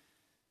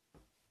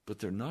 But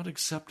they're not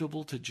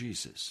acceptable to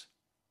Jesus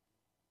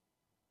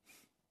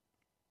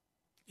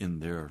in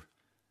their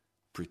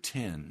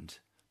pretend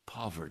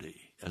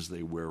poverty as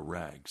they wear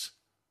rags.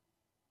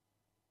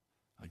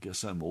 I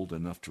guess I'm old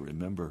enough to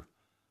remember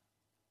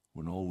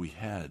when all we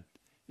had,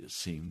 it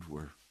seemed,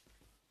 were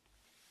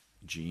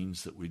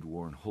jeans that we'd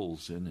worn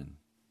holes in, and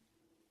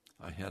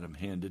I had them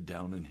handed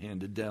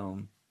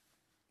down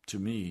to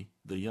me,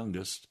 the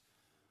youngest.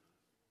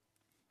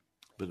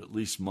 But at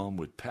least Mom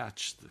would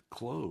patch the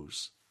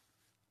clothes.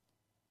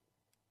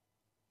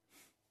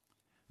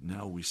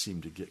 Now we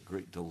seem to get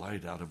great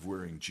delight out of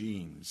wearing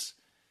jeans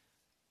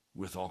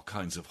with all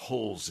kinds of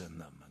holes in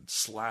them and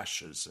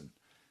slashes. And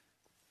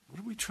what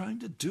are we trying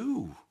to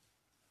do?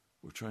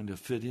 We're trying to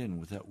fit in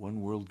with that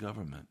one world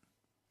government.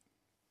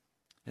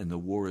 And the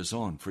war is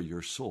on for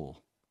your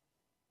soul.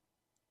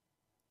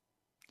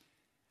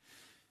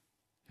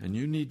 And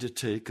you need to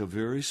take a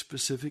very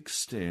specific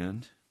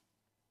stand,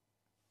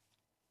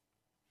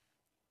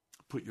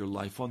 put your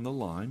life on the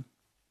line,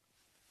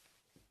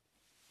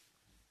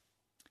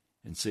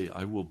 and say,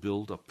 I will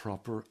build a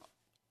proper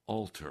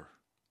altar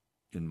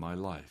in my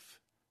life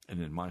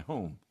and in my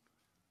home.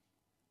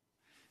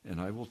 And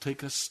I will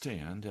take a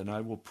stand and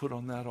I will put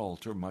on that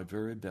altar my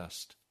very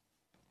best.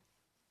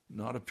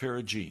 Not a pair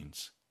of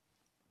jeans.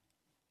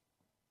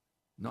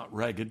 Not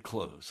ragged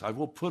clothes. I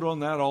will put on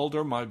that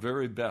altar my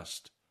very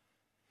best.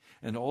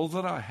 And all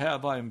that I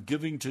have, I am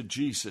giving to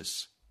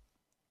Jesus.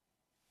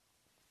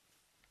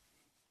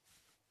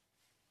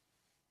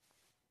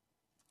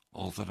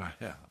 All that I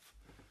have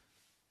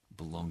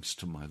belongs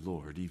to my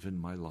Lord, even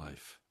my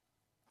life.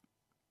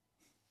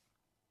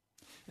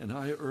 And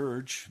I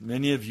urge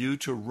many of you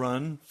to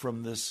run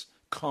from this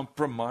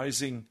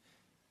compromising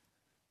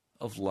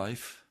of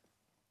life.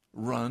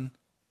 Run.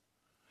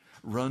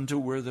 Run to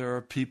where there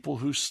are people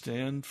who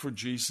stand for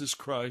Jesus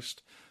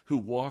Christ, who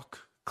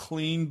walk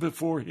clean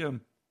before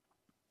Him.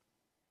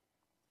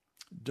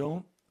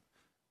 Don't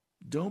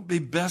be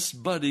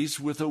best buddies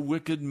with a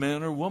wicked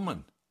man or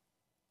woman.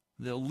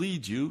 They'll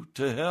lead you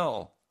to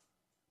hell.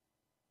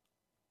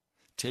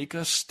 Take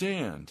a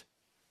stand.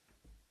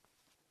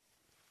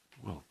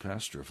 Well,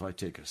 Pastor, if I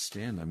take a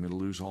stand, I'm going to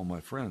lose all my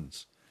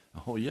friends.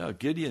 Oh, yeah,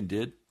 Gideon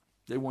did.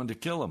 They wanted to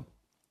kill him.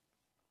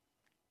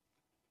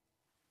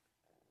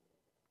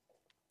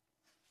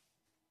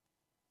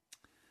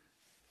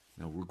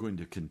 Now, we're going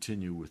to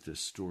continue with this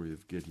story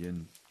of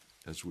Gideon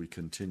as we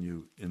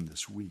continue in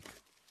this week.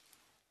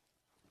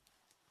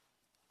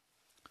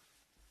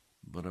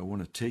 But I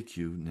want to take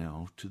you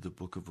now to the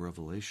book of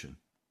Revelation.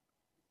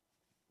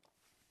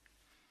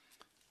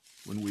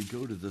 When we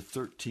go to the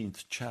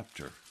 13th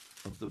chapter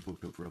of the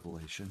book of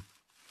Revelation,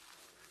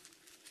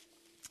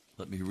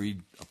 let me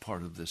read a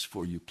part of this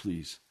for you,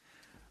 please.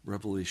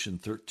 Revelation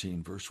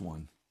 13, verse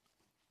 1.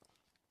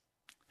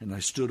 And I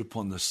stood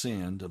upon the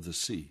sand of the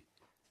sea,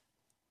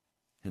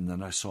 and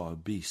then I saw a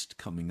beast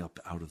coming up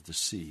out of the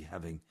sea,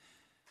 having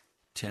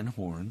 10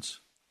 horns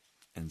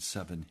and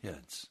 7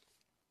 heads.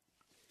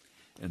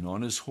 And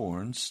on his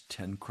horns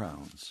 10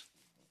 crowns,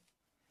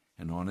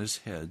 and on his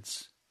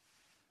heads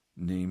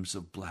names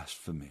of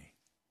blasphemy.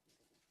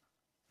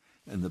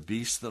 And the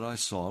beast that I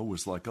saw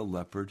was like a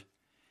leopard,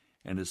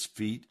 and his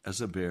feet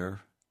as a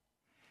bear,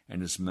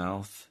 and his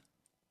mouth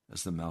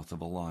as the mouth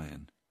of a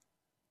lion.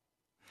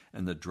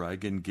 And the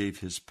dragon gave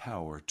his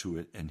power to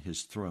it and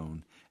his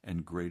throne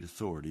and great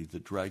authority. The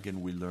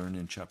dragon, we learn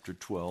in chapter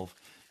 12,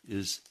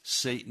 is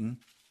Satan,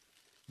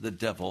 the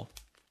devil.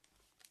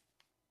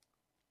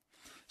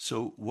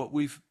 So what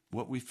we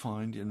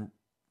find in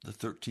the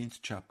 13th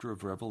chapter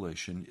of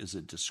Revelation is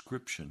a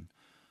description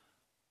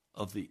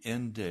of the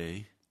end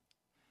day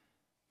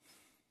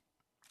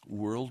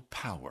world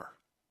power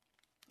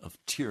of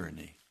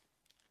tyranny.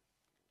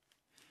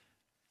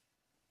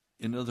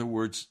 In other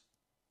words,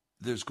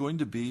 there's going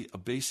to be a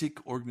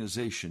basic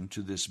organization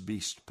to this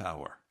beast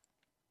power.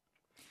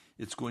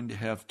 It's going to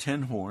have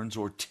 10 horns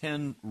or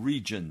 10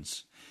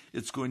 regions.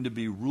 It's going to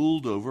be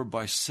ruled over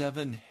by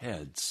 7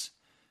 heads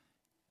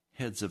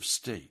of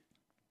state.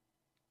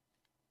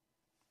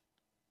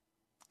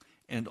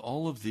 And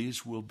all of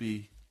these will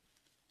be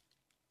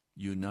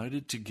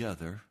united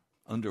together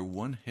under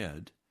one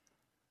head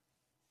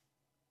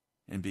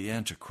and be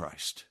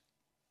Antichrist.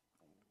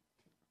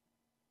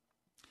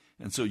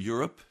 And so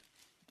Europe,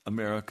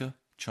 America,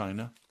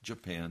 China,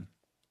 Japan,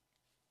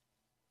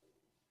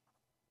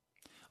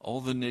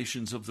 all the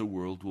nations of the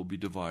world will be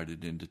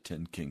divided into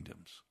 10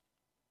 kingdoms.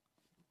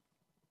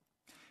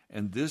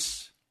 And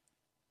this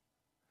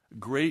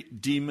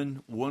great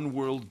demon one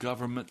world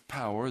government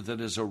power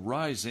that is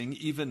arising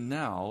even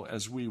now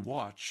as we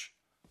watch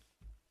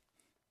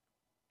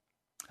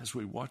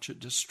it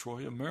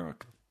destroy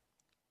America.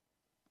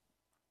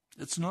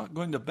 It's not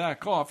going to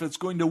back off. It's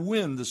going to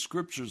win, the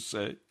scriptures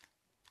say.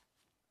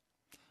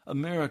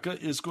 America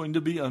is going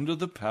to be under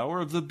the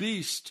power of the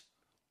beast.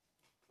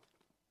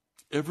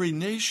 Every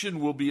nation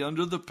will be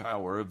under the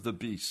power of the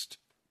beast.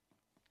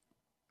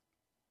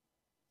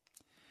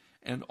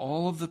 And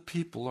all of the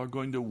people are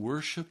going to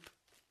worship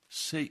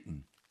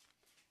Satan.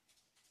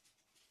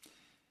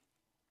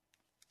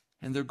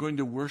 And they're going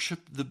to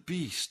worship the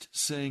beast,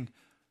 saying,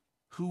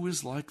 who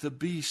is like the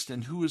beast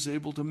and who is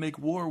able to make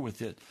war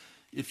with it?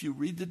 If you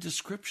read the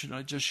description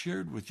I just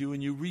shared with you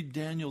and you read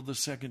Daniel, the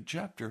 2nd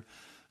chapter,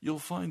 you'll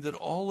find that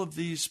all of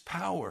these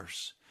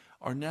powers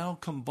are now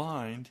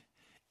combined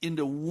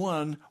into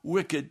one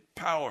wicked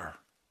power.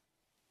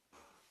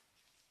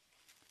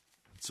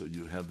 So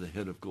you have the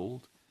head of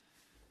gold,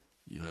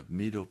 you have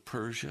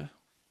Medo-Persia,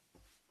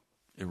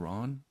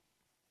 Iran,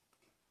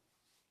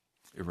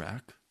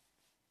 Iraq.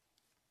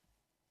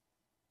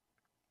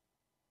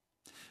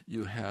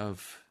 You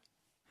have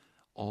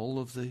all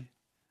of the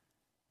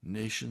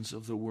nations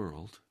of the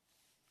world,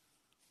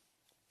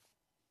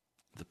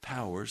 the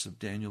powers of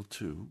Daniel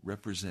 2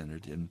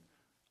 represented in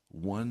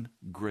one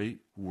great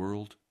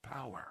world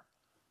power.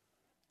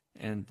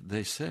 And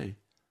they say,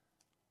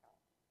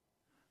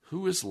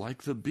 who is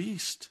like the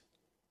beast?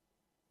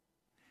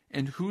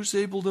 And who's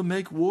able to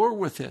make war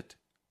with it?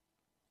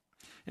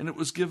 And it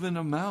was given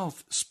a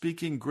mouth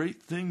speaking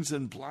great things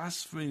and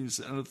blasphemies,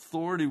 and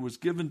authority was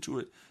given to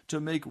it to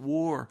make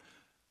war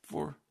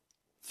for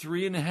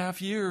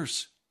 3.5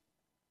 years.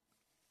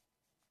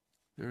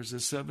 There's a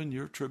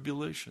 7-year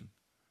tribulation.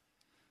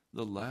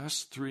 The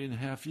last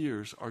 3.5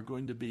 years are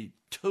going to be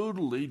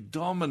totally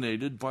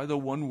dominated by the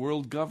one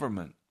world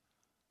government.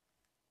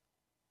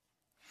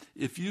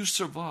 If you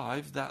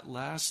survive that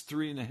last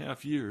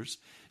 3.5 years,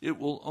 it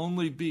will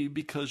only be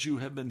because you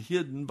have been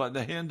hidden by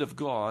the hand of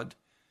God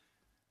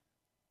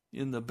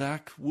in the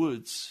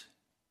backwoods,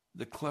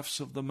 the clefts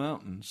of the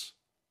mountains.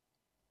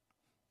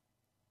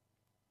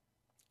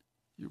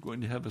 You're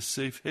going to have a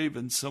safe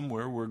haven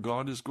somewhere where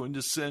God is going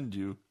to send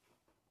you.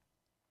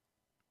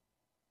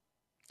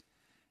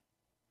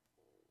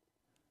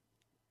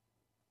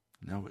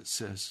 Now it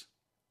says,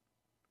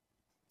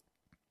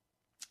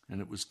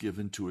 and it was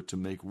given to it to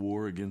make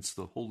war against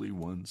the holy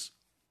ones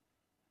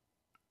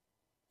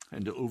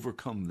and to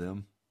overcome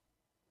them.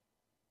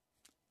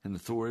 And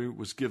authority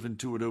was given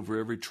to it over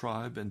every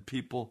tribe and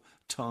people,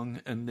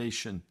 tongue and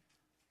nation.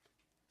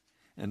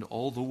 And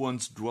all the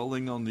ones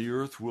dwelling on the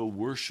earth will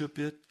worship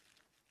it,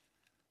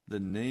 the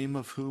name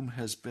of whom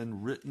has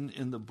been written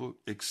in the book,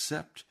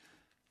 except,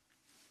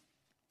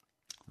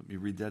 let me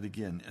read that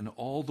again, and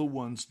all the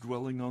ones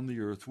dwelling on the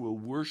earth will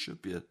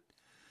worship it,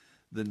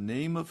 the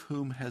name of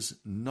whom has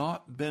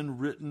not been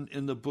written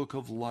in the book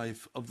of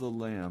life of the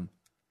Lamb,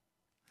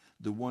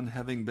 the one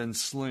having been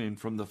slain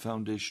from the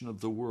foundation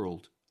of the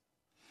world.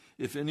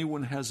 If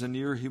anyone has an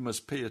ear, he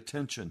must pay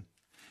attention.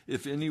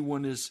 If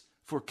anyone is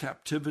for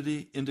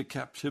captivity, into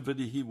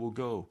captivity he will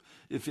go.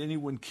 If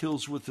anyone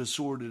kills with the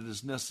sword, it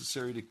is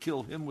necessary to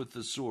kill him with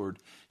the sword.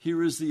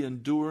 Here is the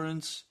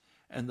endurance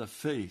and the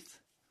faith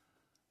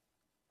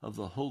of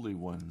the holy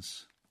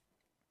ones.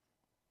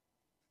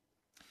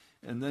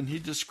 And then he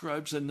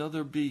describes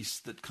another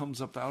beast that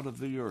comes up out of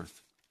the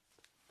earth.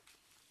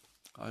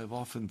 I have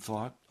often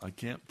thought, I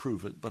can't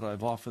prove it, but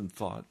I've often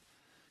thought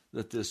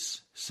that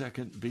this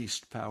second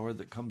beast power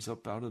that comes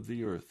up out of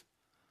the earth,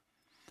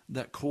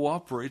 that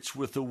cooperates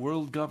with the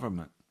world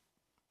government,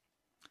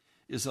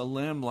 is a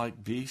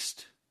lamb-like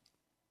beast,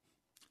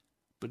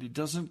 but he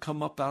doesn't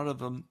come up out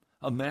of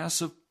a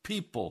mass of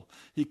people.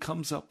 He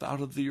comes up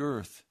out of the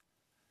earth.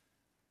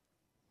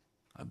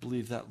 I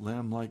believe that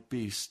lamb-like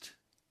beast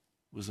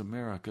was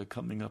America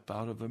coming up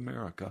out of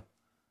America.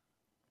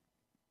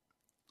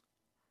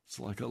 It's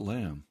like a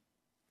lamb,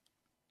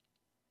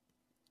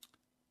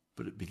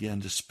 but it began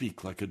to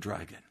speak like a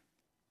dragon.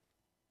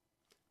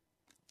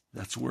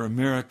 That's where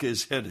America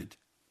is headed.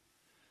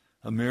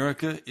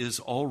 America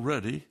is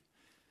already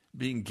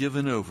being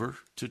given over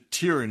to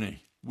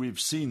tyranny. We've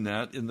seen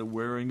that in the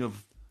wearing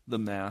of the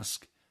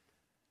mask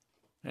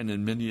and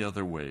in many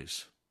other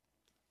ways.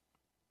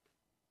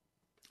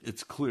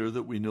 It's clear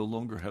that we no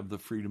longer have the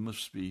freedom of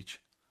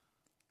speech,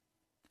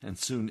 and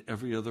soon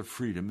every other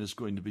freedom is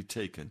going to be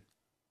taken.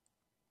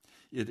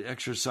 It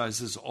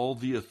exercises all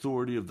the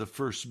authority of the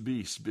first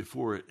beast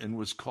before it, and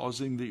was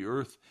causing the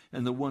earth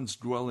and the ones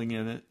dwelling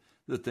in it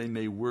that they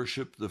may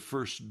worship the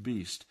first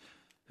beast,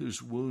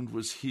 whose wound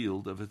was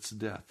healed of its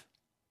death.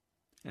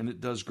 And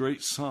it does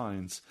great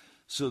signs,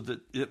 so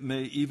that it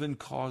may even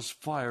cause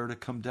fire to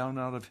come down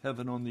out of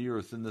heaven on the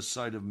earth in the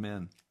sight of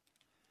men.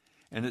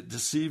 And it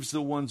deceives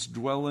the ones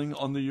dwelling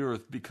on the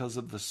earth because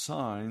of the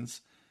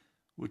signs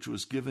which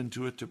was given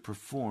to it to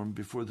perform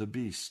before the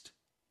beast,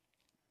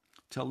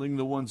 telling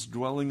the ones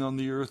dwelling on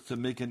the earth to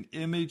make an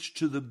image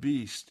to the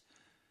beast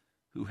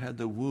who had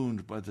the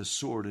wound by the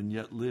sword and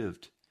yet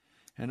lived.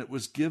 And it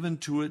was given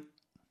to it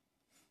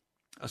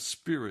a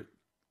spirit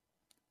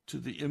to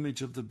the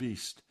image of the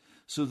beast,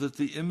 so that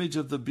the image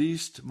of the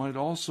beast might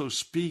also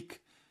speak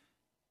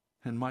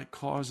and might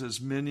cause as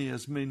many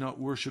as may not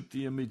worship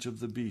the image of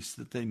the beast,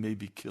 that they may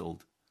be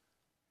killed.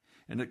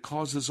 And it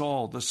causes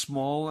all, the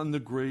small and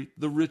the great,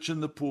 the rich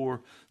and the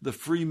poor, the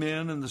free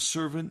man and the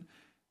servant,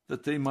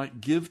 that they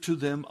might give to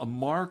them a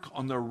mark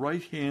on their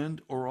right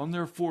hand or on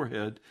their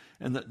forehead,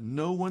 and that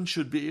no one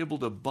should be able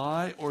to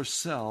buy or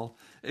sell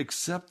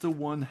except the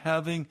one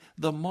having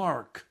the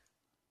mark,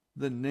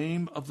 the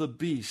name of the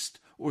beast,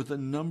 or the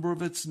number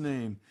of its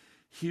name.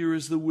 Here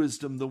is the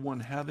wisdom. The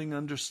one having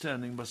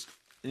understanding must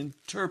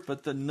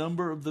interpret the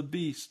number of the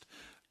beast.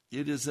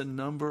 It is a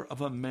number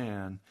of a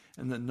man,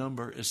 and the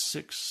number is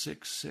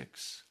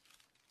 666.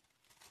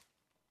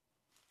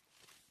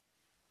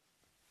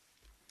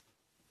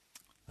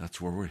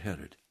 That's where we're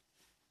headed.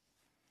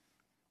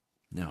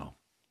 Now,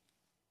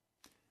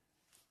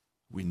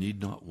 we need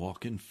not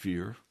walk in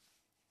fear,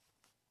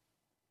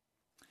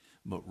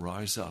 but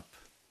rise up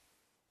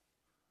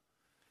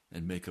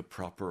and make a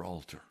proper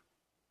altar.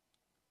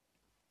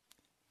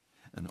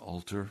 An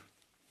altar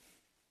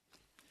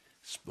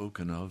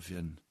spoken of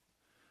in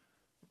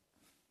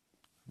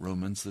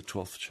Romans, the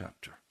 12th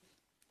chapter.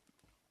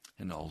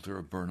 An altar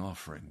of burnt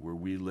offering, where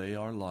we lay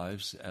our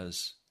lives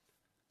as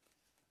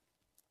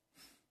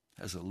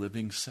a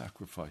living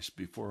sacrifice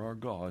before our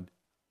God,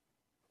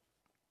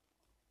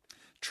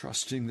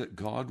 trusting that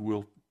God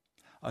will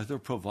either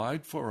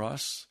provide for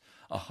us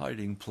a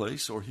hiding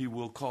place, or he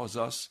will cause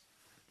us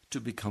to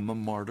become a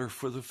martyr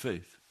for the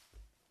faith.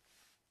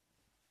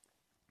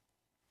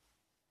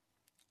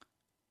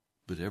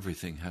 But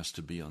everything has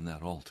to be on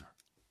that altar.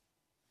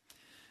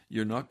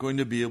 You're not going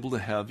to be able to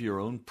have your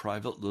own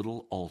private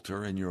little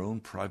altar and your own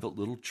private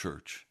little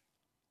church.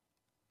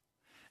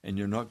 And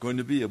you're not going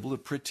to be able to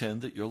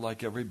pretend that you're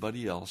like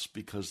everybody else,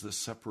 because the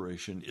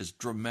separation is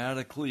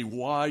dramatically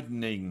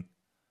widening.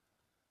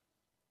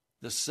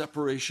 The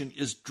separation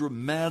is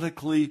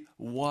dramatically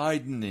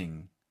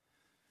widening.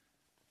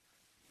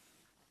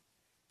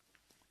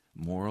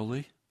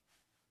 Morally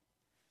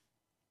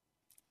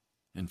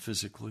and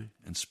physically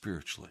and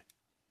spiritually.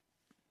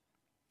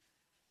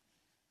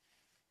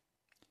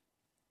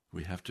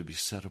 We have to be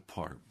set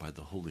apart by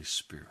the Holy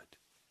Spirit.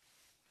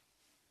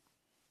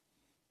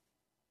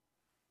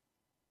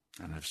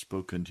 And I've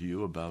spoken to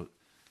you about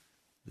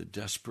the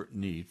desperate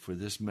need for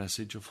this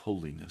message of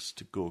holiness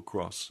to go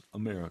across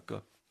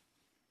America.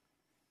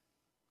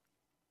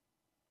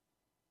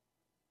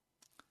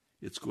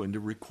 It's going to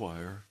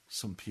require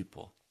some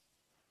people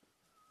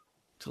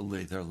to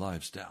lay their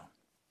lives down,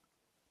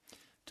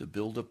 to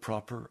build a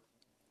proper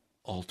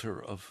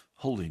altar of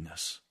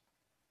holiness,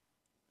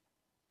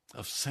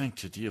 of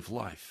sanctity of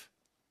life,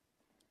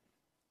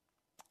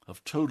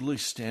 of totally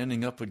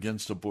standing up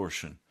against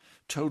abortion,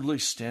 totally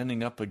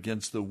standing up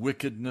against the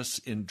wickedness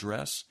in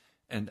dress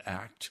and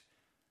act,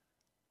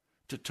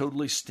 to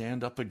totally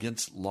stand up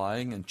against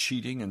lying and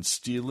cheating and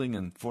stealing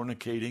and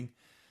fornicating,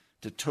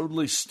 to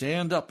totally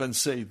stand up and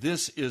say,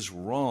 this is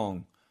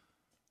wrong.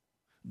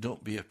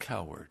 Don't be a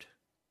coward.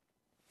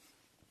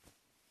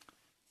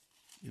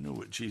 You know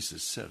what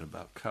Jesus said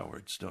about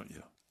cowards, don't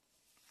you?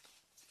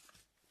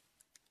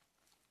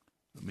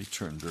 Let me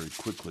turn very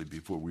quickly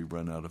before we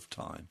run out of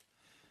time.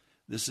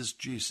 This is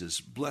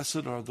Jesus.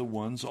 Blessed are the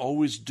ones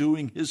always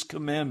doing his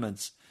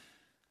commandments.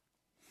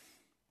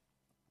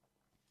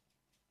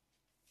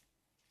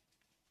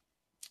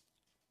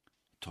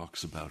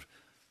 Talks about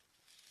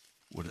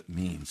what it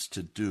means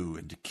to do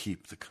and to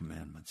keep the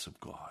commandments of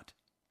God.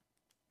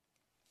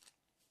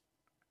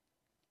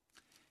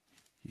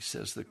 He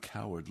says the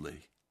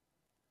cowardly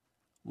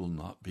will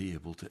not be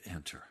able to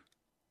enter.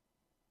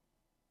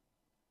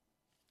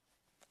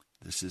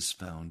 This is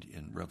found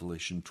in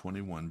Revelation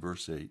 21,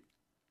 verse 8.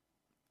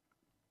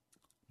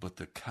 but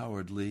the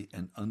cowardly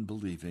and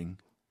unbelieving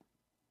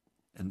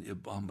and the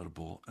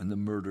abominable and the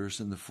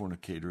murderers and the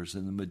fornicators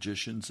and the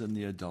magicians and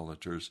the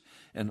idolaters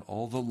and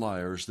all the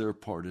liars, their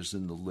part is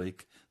in the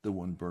lake, the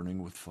one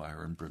burning with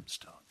fire and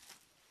brimstone.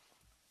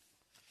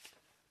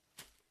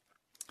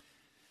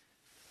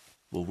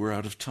 Well, we're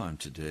out of time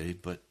today,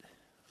 but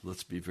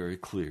let's be very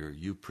clear.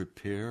 You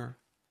prepare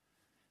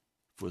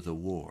for the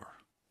war.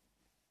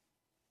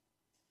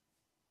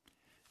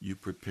 You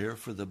prepare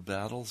for the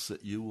battles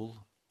that you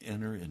will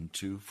enter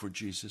into for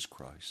Jesus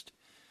Christ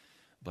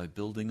by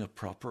building a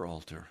proper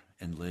altar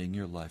and laying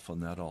your life on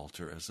that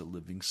altar as a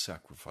living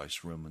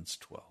sacrifice, Romans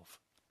 12.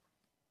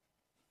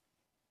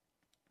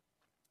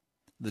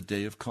 The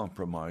day of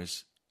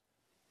compromise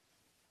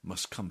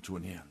must come to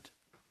an end.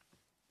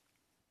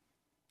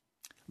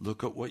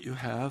 Look at what you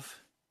have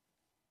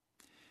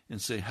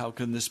and say, how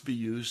can this be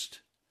used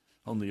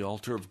on the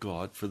altar of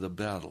God for the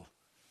battle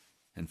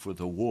and for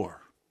the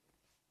war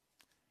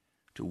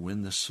to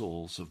win the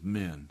souls of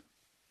men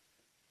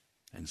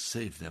and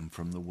save them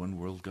from the one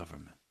world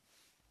government?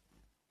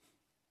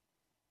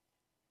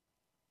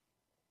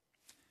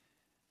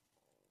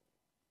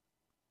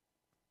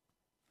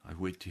 I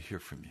wait to hear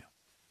from you.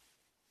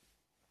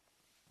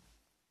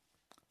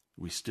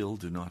 We still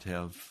do not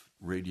have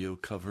radio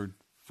covered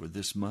for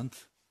this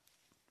month.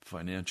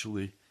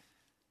 Financially,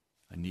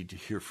 I need to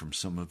hear from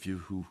some of you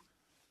who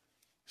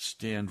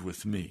stand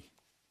with me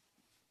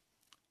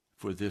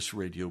for this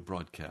radio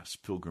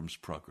broadcast, Pilgrim's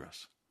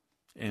Progress.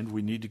 And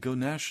we need to go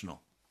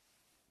national.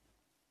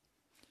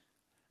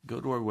 Go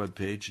to our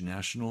webpage,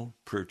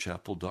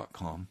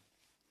 nationalprayerchapel.com,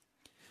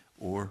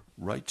 or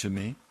write to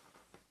me.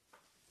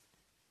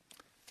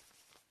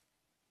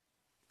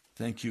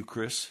 Thank you,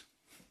 Chris,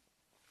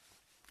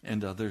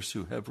 and others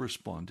who have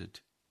responded.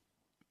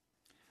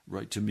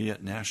 Write to me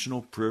at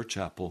National Prayer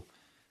Chapel,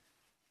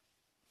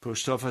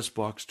 Post Office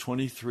Box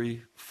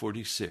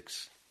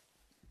 2346,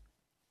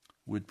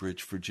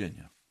 Woodbridge,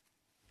 Virginia,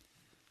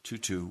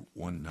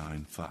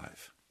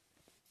 22195.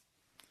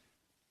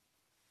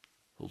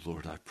 Oh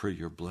Lord, I pray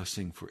your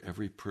blessing for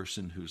every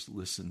person who's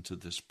listened to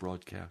this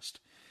broadcast,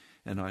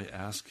 and I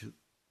ask,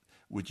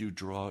 would you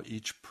draw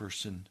each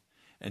person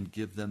and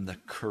give them the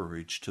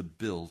courage to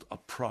build a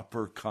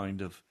proper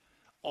kind of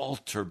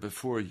altar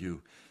before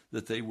you,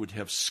 that they would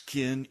have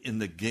skin in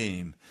the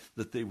game,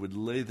 that they would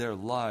lay their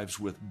lives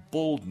with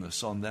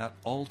boldness on that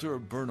altar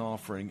of burnt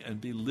offering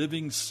and be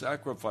living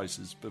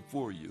sacrifices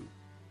before you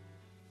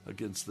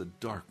against the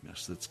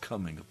darkness that's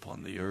coming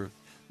upon the earth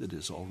that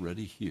is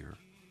already here.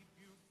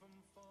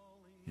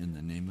 In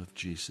the name of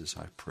Jesus,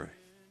 I pray.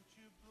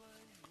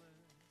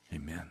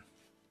 Amen.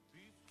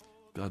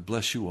 God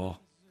bless you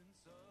all.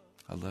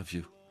 I love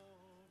you.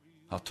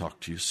 I'll talk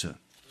to you soon.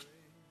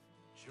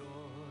 Joy,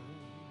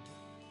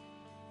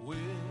 with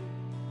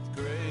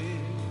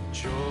great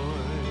joy.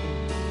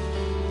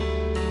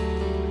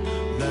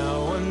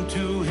 Now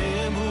unto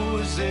him who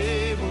is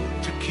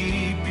able to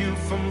keep you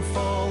from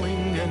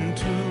falling and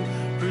to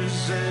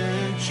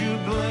present you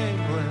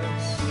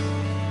blameless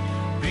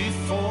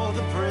before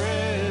the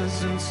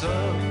presence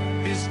of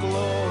his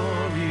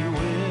glory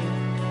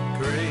with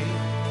great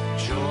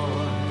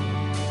joy.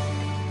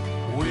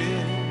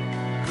 With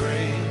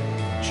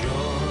great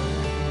joy,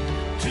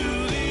 to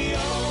the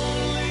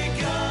only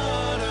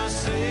God, our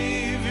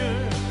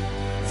Savior,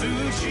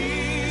 through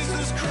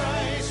Jesus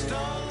Christ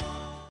our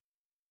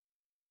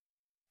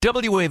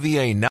Lord.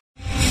 WAVA now.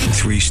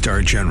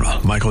 3-star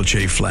General Michael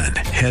J. Flynn,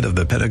 head of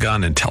the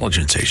Pentagon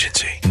Intelligence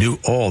Agency, knew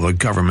all the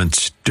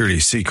government's dirty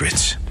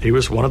secrets. He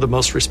was one of the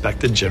most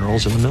respected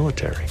generals in the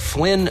military.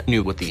 Flynn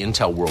knew what the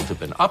intel world had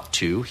been up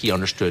to. He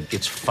understood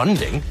its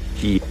funding.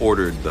 He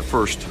ordered the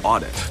first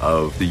audit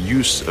of the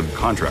use of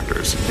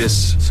contractors.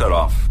 This set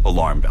off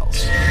alarm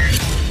bells.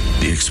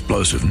 The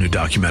explosive new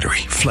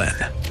documentary, Flynn,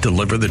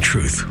 Deliver the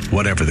Truth,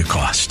 Whatever the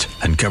Cost,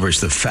 uncovers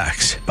the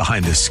facts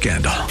behind this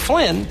scandal.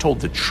 Flynn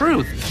told the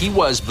truth. He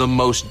was the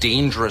most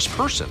dangerous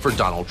person for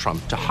Donald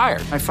Trump to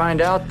hire. I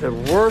find out the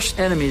worst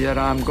enemy that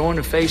I'm going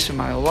to face in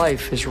my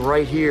life is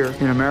right here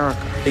in America.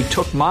 They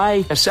took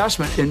my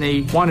assessment and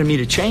they wanted me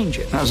to change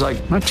it. And I was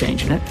like, I'm not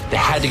changing it. They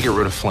had to get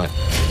rid of Flynn.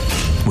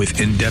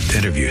 With in-depth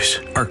interviews,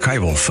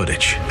 archival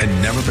footage,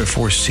 and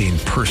never-before-seen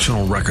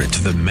personal records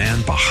of the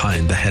man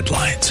behind the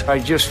headlines. I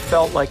just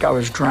felt like I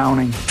was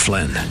drowning.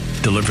 Flynn,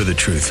 Deliver the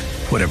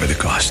Truth, Whatever the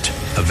Cost.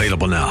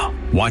 Available now.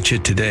 Watch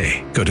it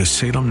today. Go to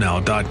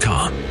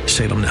salemnow.com.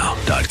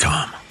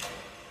 salemnow.com.